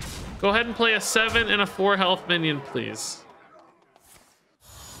 Go ahead and play a 7 and a 4 health minion, please.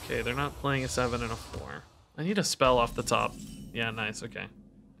 Okay, they're not playing a 7 and a 4. I need a spell off the top. Yeah, nice. Okay.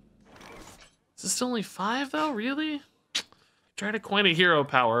 Is this only 5 though? Really? Try to coin a hero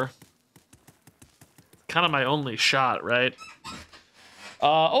power. Kind of my only shot, right?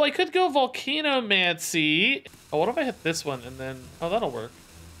 Oh, I could go Volcanomancy. Oh, what if I hit this one and then... Oh, that'll work.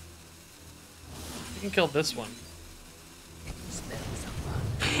 You can kill this one.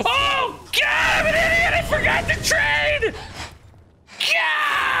 Oh, God, I'm an idiot! I forgot to trade!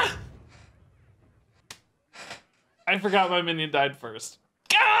 God! I forgot my minion died first.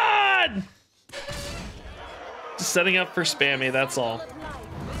 God! Just setting up for spammy, that's all.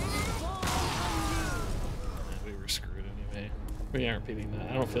 We were screwed anyway. We aren't repeating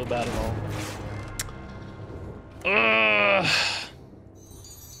that. I don't feel bad at all. Ugh.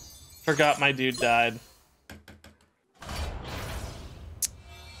 Forgot my dude died.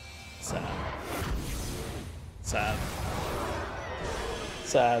 Sad. Sad.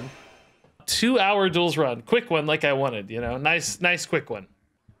 Sad. 2-hour duels run. Quick one like I wanted, you know? Nice quick one.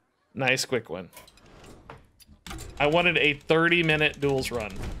 Nice quick one. I wanted a 30-minute duels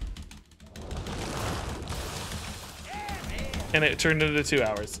run. And it turned into 2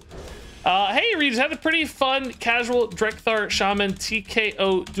 hours. Hey, Reed, had a pretty fun, casual Drekthar Shaman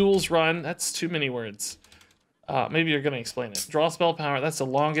TKO duels run. That's too many words. Maybe you're gonna explain it. Draw spell power. That's the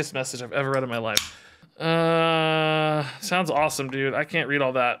longest message I've ever read in my life. Sounds awesome, dude. I can't read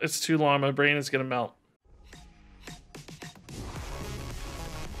all that. It's too long. My brain is gonna melt.